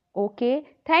 Okay,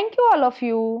 thank you all of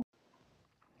you.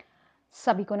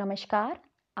 सभी को नमस्कार,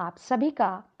 आप सभी का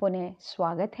पुनः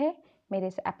स्वागत है मेरे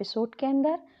इस एपिसोड के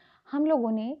अंदर। हम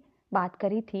लोगों ने बात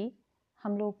करी थी,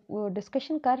 हम लोग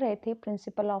डिस्कशन कर रहे थे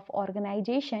प्रिंसिपल ऑफ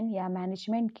ऑर्गेनाइजेशन या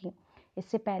मैनेजमेंट की।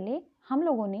 इससे पहले हम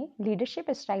लोगों ने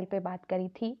लीडरशिप स्टाइल पे बात करी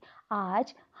थी।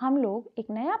 आज हम लोग एक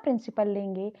नया प्रिंसिपल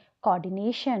लेंगे,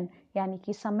 कोऑर्डिनेशन यानी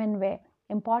कि समन्वय।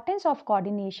 Importance of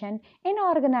coordination in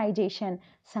organisation.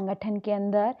 संगठन के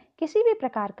अंदर किसी भी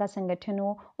प्रकार का संगठन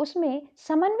हो उसमें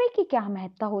समन्वय की क्या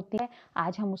महत्ता होती है,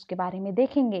 आज हम उसके बारे में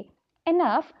देखेंगे।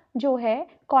 इनफ जो है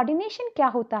कोऑर्डिनेशन क्या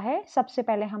होता है, सबसे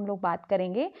पहले हम लोग बात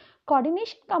करेंगे।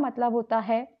 कोऑर्डिनेशन का मतलब होता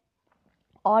है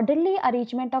orderly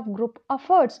arrangement of group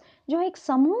efforts. जो एक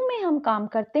समूह में हम काम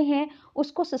करते हैं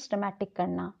उसको सिस्टमैटिक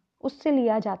करना, उससे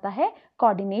लिया जाता है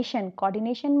coordination.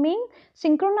 Coordination mean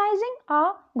synchronising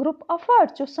a group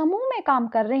efforts. जो समूह में काम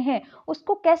कर रहे हैं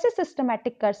उसको कैसे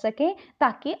सिस्टमैटिक कर सके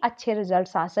ताकि अच्छे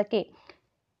रिजल्ट्स आ सके।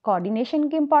 कोऑर्डिनेशन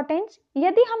की इंपॉर्टेंस,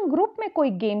 यदि हम ग्रुप में कोई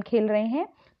गेम खेल रहे हैं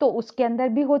तो उसके अंदर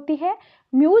भी होती है।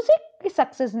 म्यूजिक की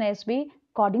सक्सेसनेस भी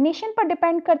कोऑर्डिनेशन पर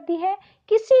डिपेंड करती है।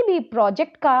 किसी भी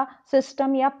प्रोजेक्ट का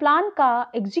सिस्टम या प्लान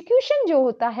का एग्जीक्यूशन जो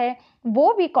होता है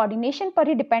वो भी कोऑर्डिनेशन पर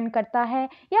ही डिपेंड करता है।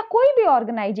 या कोई भी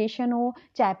ऑर्गेनाइजेशन हो,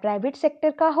 चाहे प्राइवेट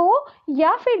सेक्टर का हो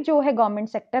या फिर जो है गवर्नमेंट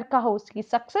सेक्टर का हो, उसकी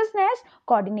सक्सेसनेस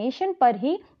कोऑर्डिनेशन पर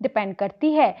ही डिपेंड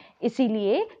करती है।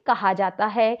 इसीलिए कहा जाता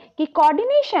है कि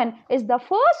coordination is the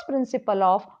first principle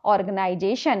of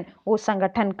organisation. वो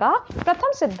संगठन का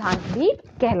प्रथम सिद्धांत भी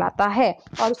कहलाता है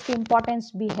और उसकी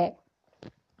इंपॉर्टेंस भी है।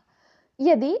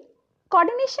 यदि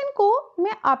कोऑर्डिनेशन को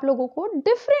मैं आप लोगों को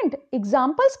डिफरेंट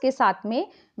एग्जाम्पल्स के साथ में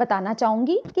बताना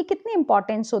चाहूंगी कि कितनी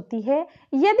इंपॉर्टेंस होती है।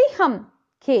 यदि हम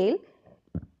खेल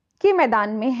के मैदान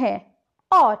में हैं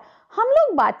और हम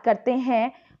लोग बात करते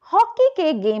हैं हॉकी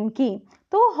के गेम की,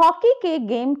 तो हॉकी के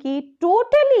गेम की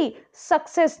टोटली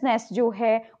सक्सेसनेस जो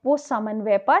है वो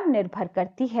समन्वय पर निर्भर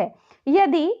करती है।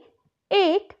 यदि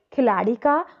एक खिलाड़ी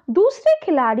का दूसरे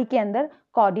खिलाड़ी के अंदर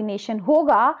कोऑर्डिनेशन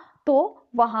होगा तो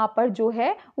वहां पर जो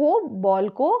है वो बॉल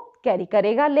को कैरी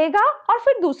करेगा, लेगा और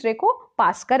फिर दूसरे को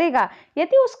पास करेगा।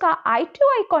 यदि उसका आई टू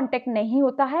आई कांटेक्ट नहीं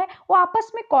होता है, वो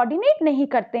आपस में कोऑर्डिनेट नहीं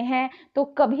करते हैं, तो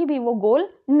कभी भी वो गोल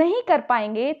नहीं कर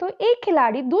पाएंगे। तो एक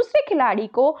खिलाड़ी दूसरे खिलाड़ी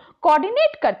को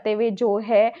कोऑर्डिनेट करते हुए जो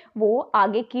है वो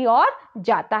आगे की ओर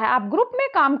जाता है। आप ग्रुप में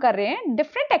काम कर रहे हैं,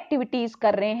 डिफरेंट एक्टिविटीज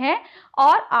कर रहे हैं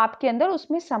और आपके अंदर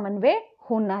उसमें समन्वय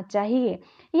होना चाहिए।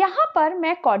 यहाँ पर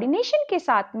मैं कोऑर्डिनेशन के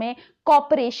साथ में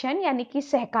कॉपरेशन यानी कि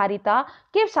सहकारिता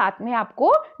के साथ में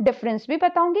आपको डिफरेंस भी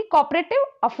बताऊंगी। कोऑपरेटिव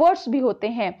एफर्ट्स भी होते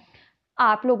हैं।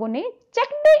 आप लोगों ने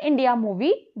चक दे इंडिया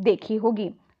मूवी देखी होगी।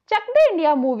 चक दे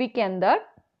इंडिया मूवी के अंदर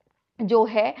जो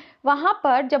है वहां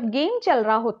पर जब गेम चल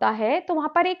रहा होता है तो वहां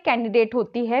पर एक कैंडिडेट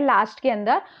होती है लास्ट के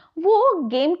अंदर, वो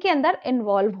गेम के अंदर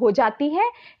इन्वॉल्व हो जाती है,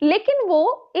 लेकिन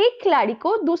वो एक खिलाड़ी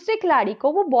को दूसरे खिलाड़ी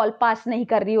को वो बॉल पास नहीं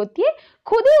कर रही होती है,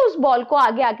 खुद ही उस बॉल को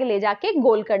आगे आगे ले जाके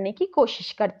गोल करने की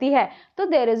कोशिश करती है। तो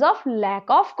there is of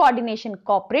lack of coordination.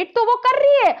 Cooperate तो वो कर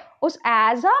रही है उस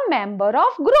as a member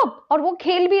of group और वो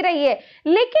खेल भी रही है,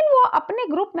 लेकिन वो अपने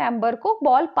ग्रुप मेंबर को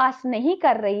बॉल पास नहीं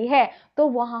कर रही है, तो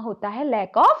वहां होता है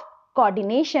लैक ऑफ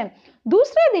कोऑर्डिनेशन।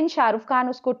 दूसरे दिन शाहरुख खान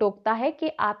उसको टोकता है कि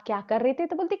आप क्या कर रहे थे,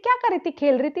 तो बोलते क्या कर रही थी,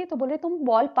 खेल रही थी। तो बोले तुम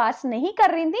बॉल पास नहीं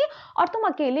कर रही थी और तुम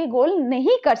अकेले गोल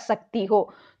नहीं कर सकती हो।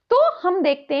 तो हम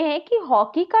देखते हैं कि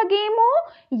हॉकी का गेम हो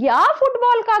या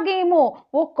फुटबॉल का गेम हो,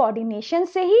 वो कोऑर्डिनेशन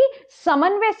से ही,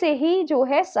 समन्वय से ही जो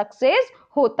है सक्सेस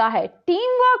होता है।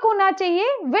 टीम वर्क होना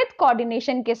चाहिए विद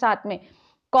कोऑर्डिनेशन के साथ में।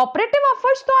 कोऑपरेटिव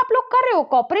एफर्ट्स तो आप लोग कर रहे हो,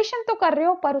 कोऑपरेशन तो कर रहे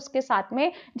हो, पर उसके साथ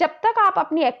में जब तक आप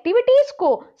अपनी एक्टिविटीज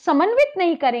को समन्वित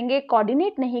नहीं करेंगे,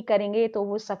 कोऑर्डिनेट नहीं करेंगे, तो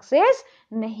वो सक्सेस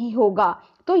नहीं होगा।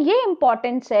 तो ये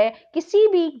इंपॉर्टेंस है किसी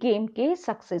भी गेम के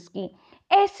सक्सेस की।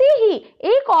 ऐसे ही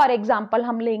एक और एग्जांपल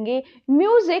हम लेंगे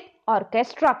म्यूजिक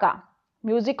ऑर्केस्ट्रा का।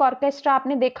 म्यूजिक ऑर्केस्ट्रा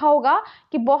आपने देखा होगा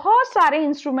कि बहुत सारे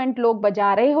इंस्ट्रूमेंट लोग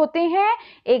बजा रहे होते हैं,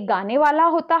 एक गाने वाला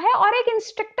होता है और एक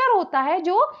इंस्ट्रक्टर होता है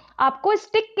जो आपको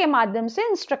स्टिक के माध्यम से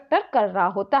इंस्ट्रक्टर कर रहा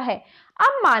होता है।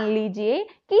 अब मान लीजिए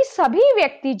कि सभी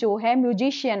व्यक्ति जो है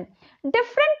म्यूजिशियन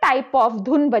डिफरेंट टाइप ऑफ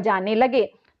धुन बजाने लगे।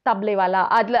 तबले वाला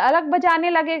अलग बजाने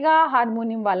लगेगा,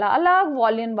 हारमोनियम वाला अलग,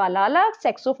 वॉलिन वाला अलग,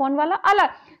 सैक्सोफोन वाला अलग,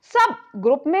 सब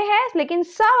ग्रुप में है लेकिन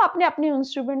सब अपने अपने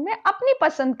इंस्ट्रूमेंट में अपनी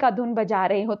पसंद का धुन बजा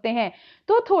रहे होते हैं।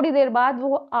 तो थोड़ी देर बाद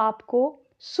वो आपको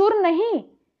सुर नहीं,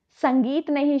 संगीत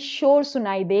नहीं, शोर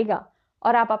सुनाई देगा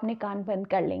और आप अपने कान बंद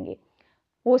कर लेंगे।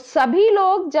 वो सभी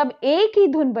लोग जब एक ही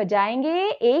धुन बजाएंगे,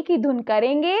 एक ही धुन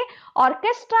करेंगे,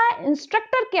 ऑर्केस्ट्रा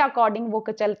इंस्ट्रक्टर के अकॉर्डिंग वो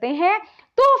चलते हैं,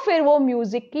 तो फिर वो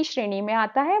म्यूजिक की श्रेणी में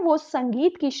आता है, वो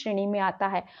संगीत की श्रेणी में आता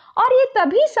है। और ये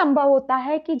तभी संभव होता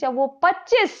है कि जब वो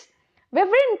 25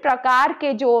 विभिन्न प्रकार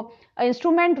के जो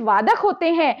इंस्ट्रूमेंट वादक होते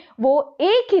हैं वो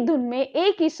एक ही धुन में,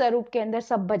 एक ही स्वरूप के अंदर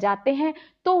सब बजाते हैं,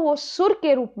 तो वो सुर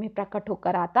के रूप में प्रकट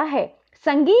होकर आता है,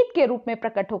 संगीत के रूप में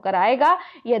प्रकट होकर आएगा।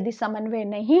 यदि समन्वय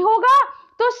नहीं होगा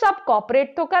तो सब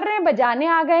कॉपरेट तो कर रहे हैं, बजाने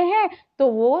आ गए हैं, तो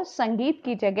वो संगीत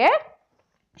की जगह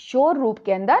शोर रूप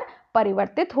के अंदर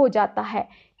परिवर्तित हो जाता है।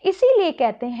 इसीलिए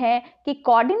कहते हैं कि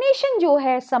कोऑर्डिनेशन जो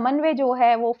है, समन्वय जो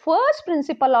है, वो फर्स्ट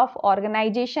प्रिंसिपल ऑफ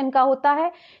ऑर्गेनाइजेशन का होता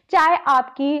है। चाहे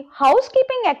आपकी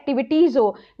हाउसकीपिंग एक्टिविटीज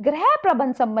हो, गृह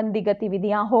प्रबंध संबंधी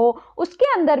गतिविधियां हो,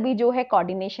 उसके अंदर भी जो है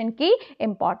कोऑर्डिनेशन की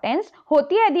इंपॉर्टेंस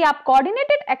होती है। यदि आप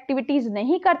कोऑर्डिनेटेड एक्टिविटीज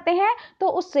नहीं करते हैं तो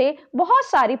उससे बहुत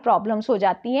सारी प्रॉब्लम्स हो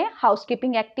जाती हैं।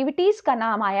 हाउसकीपिंग एक्टिविटीज का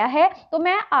नाम आया है, तो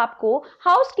मैं आपको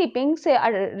हाउसकीपिंग से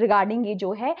रिगार्डिंग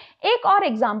जो है एक और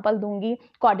एग्जांपल दूंगी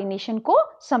कोऑर्डिनेशन को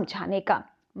समझाने का।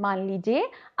 मान लीजिए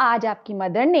आज आपकी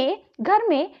मदर ने घर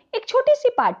में एक छोटी सी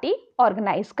पार्टी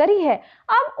ऑर्गेनाइज करी है।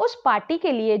 अब उस पार्टी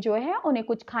के लिए जो है उन्हें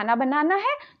कुछ खाना बनाना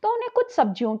है, तो उन्हें कुछ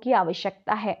सब्जियों की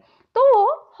आवश्यकता है। तो वो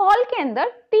हॉल के अंदर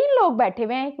 3 लोग बैठे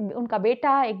हुए हैं, उनका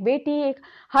बेटा, एक बेटी, एक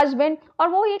हस्बैंड, और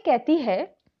वो ये कहती है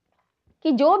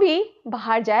कि जो भी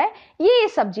बाहर जाए ये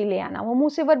सब्जी ले आना। वो मुंह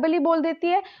से वर्बली बोल देती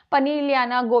है, पनीर ले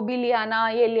आना, गोभी ले आना,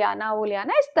 ये ले आना, वो ले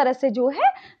आना, इस तरह से जो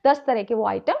है 10 तरह के वो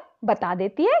आइटम बता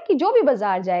देती है कि जो भी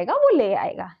बाजार जाएगा वो ले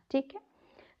आएगा। ठीक है,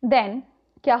 देन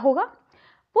क्या होगा,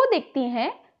 वो देखती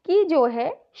हैं कि जो है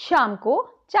शाम को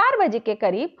 4 बजे के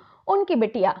करीब उनकी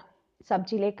बिटिया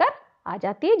सब्जी लेकर आ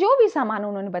जाती है, जो भी सामान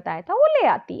उन्होंने बताया था वो ले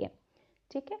आती है।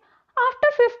 ठीक है,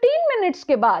 आफ्टर 15 मिनट्स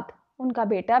के बाद उनका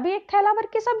बेटा भी एक थैला भर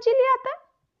के सब्जी ले आता है,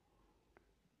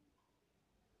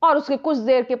 और उसके कुछ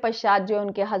देर के पश्चात जो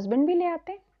उनके हस्बैंड भी ले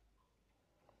आते हैं।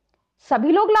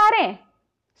 सभी लोग ला रहे हैं,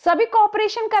 सभी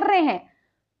कोऑपरेशन कर रहे हैं।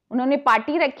 उन्होंने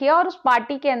पार्टी रखी है और उस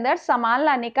पार्टी के अंदर सामान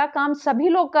लाने का काम सभी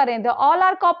लोग कर रहे हैं, ऑल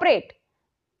आर कोऑपरेट।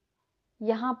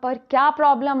 यहां पर क्या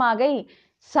प्रॉब्लम आ गई,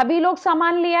 सभी लोग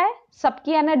सामान ले आए,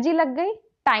 सबकी एनर्जी लग गई,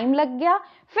 टाइम लग गया,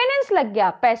 फाइनेंस लग गया,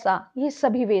 पैसा, ये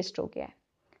सभी वेस्ट हो गया।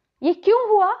 ये क्यों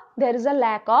हुआ? There is a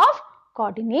lack of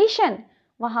coordination.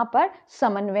 वहां पर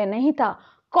समन्वय नहीं था।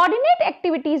 कोऑर्डिनेट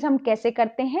एक्टिविटीज हम कैसे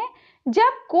करते हैं?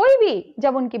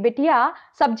 जब उनकी बिटिया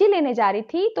सब्जी लेने जा रही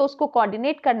थी तो उसको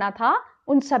कोऑर्डिनेट करना था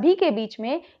उन सभी के बीच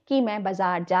में कि मैं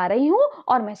बाजार जा रही हूं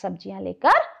और मैं सब्जियां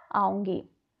लेकर आऊंगी।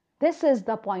 This is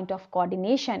the point of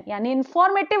coordination, यानी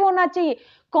इंफॉर्मेटिव होना चाहिए।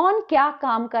 कौन क्या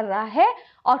काम कर रहा है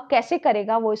और कैसे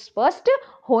करेगा वो स्पष्ट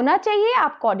होना चाहिए।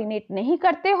 आप कोऑर्डिनेट नहीं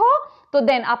करते हो तो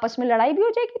देन आपस में लड़ाई भी हो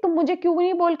जाएगी, तुम मुझे क्यों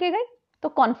नहीं बोल के गई, तो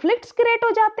कॉन्फ्लिक्ट्स क्रिएट हो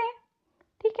जाते हैं।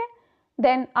 ठीक है,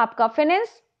 देन आपका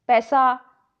फाइनेंस, पैसा,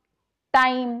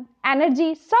 टाइम,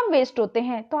 एनर्जी सब वेस्ट होते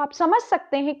हैं। तो आप समझ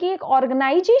सकते हैं कि एक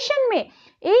ऑर्गेनाइजेशन में,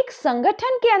 एक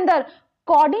संगठन के अंदर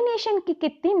कोऑर्डिनेशन की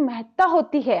कितनी महत्ता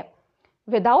होती है।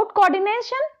 विदाउट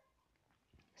कोऑर्डिनेशन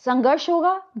संघर्ष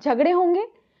होगा, झगड़े होंगे,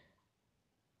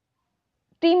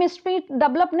 टीम स्पिरिट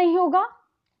डेवलप नहीं होगा।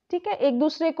 ठीक है, एक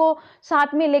दूसरे को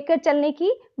साथ में लेकर चलने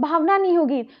की भावना नहीं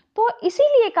होगी। तो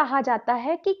इसीलिए कहा जाता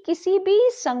है कि किसी भी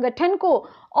संगठन को,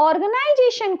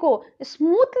 ऑर्गेनाइजेशन को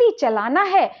स्मूथली चलाना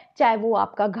है, चाहे वो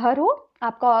आपका घर हो,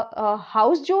 आपका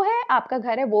हाउस जो है, आपका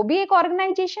घर है, वो भी एक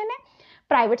ऑर्गेनाइजेशन है,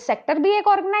 प्राइवेट सेक्टर भी एक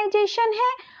ऑर्गेनाइजेशन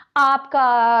है,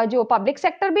 आपका जो पब्लिक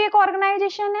सेक्टर भी एक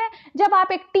ऑर्गेनाइजेशन है। जब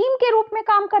आप एक टीम के रूप में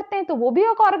काम करते हैं तो वो भी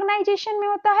एक ऑर्गेनाइजेशन में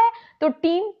होता है। तो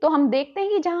टीम तो हम देखते हैं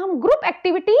कि जहां हम ग्रुप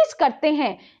एक्टिविटीज करते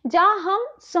हैं, जहां हम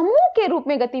समूह के रूप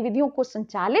में गतिविधियों को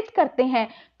संचालित करते हैं,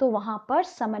 तो वहां पर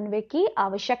समन्वय की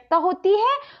आवश्यकता होती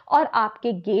है। और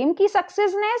आपके गेम की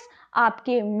सक्सेसनेस,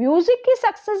 आपके म्यूजिक की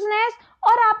सक्सेसनेस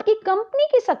और आपकी कंपनी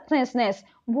की सक्सेसनेस,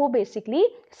 वो बेसिकली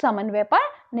समन्वय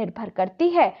पर निर्भर करती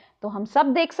है। तो हम सब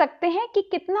देख सकते हैं कि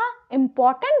कितना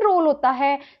इंपॉर्टेंट रोल होता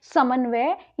है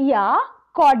समन्वय या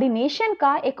कोऑर्डिनेशन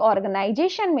का एक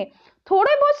ऑर्गेनाइजेशन में।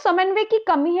 थोड़े बहुत समन्वय की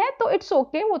कमी है तो इट्स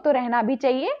ओके, वो तो रहना भी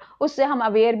चाहिए, उससे हम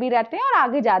अवेयर भी रहते हैं और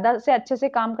आगे ज्यादा से अच्छे से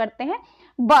काम करते हैं।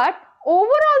 बट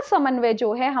ओवरऑल समन्वय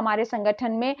जो है हमारे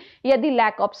संगठन में, यदि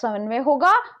लैक ऑफ समन्वय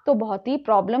होगा तो बहुत ही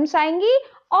प्रॉब्लम्स आएंगी।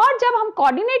 और जब हम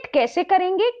कोऑर्डिनेट कैसे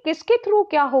करेंगे, किसके थ्रू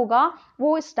क्या होगा,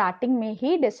 वो स्टार्टिंग में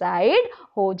ही डिसाइड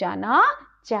हो जाना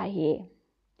चाहिए।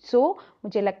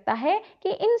 मुझे लगता है कि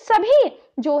इन सभी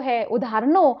जो है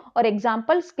उदाहरणों और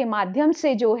एग्जाम्पल्स के माध्यम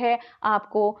से जो है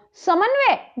आपको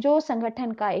समन्वय जो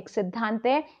संगठन का एक सिद्धांत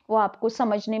है वो आपको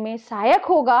समझने में सहायक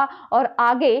होगा और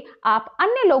आगे आप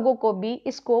अन्य लोगों को भी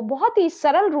इसको बहुत ही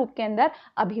सरल रूप के अंदर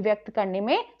अभिव्यक्त करने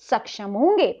में सक्षम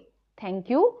होंगे।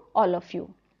 Thank you all of you.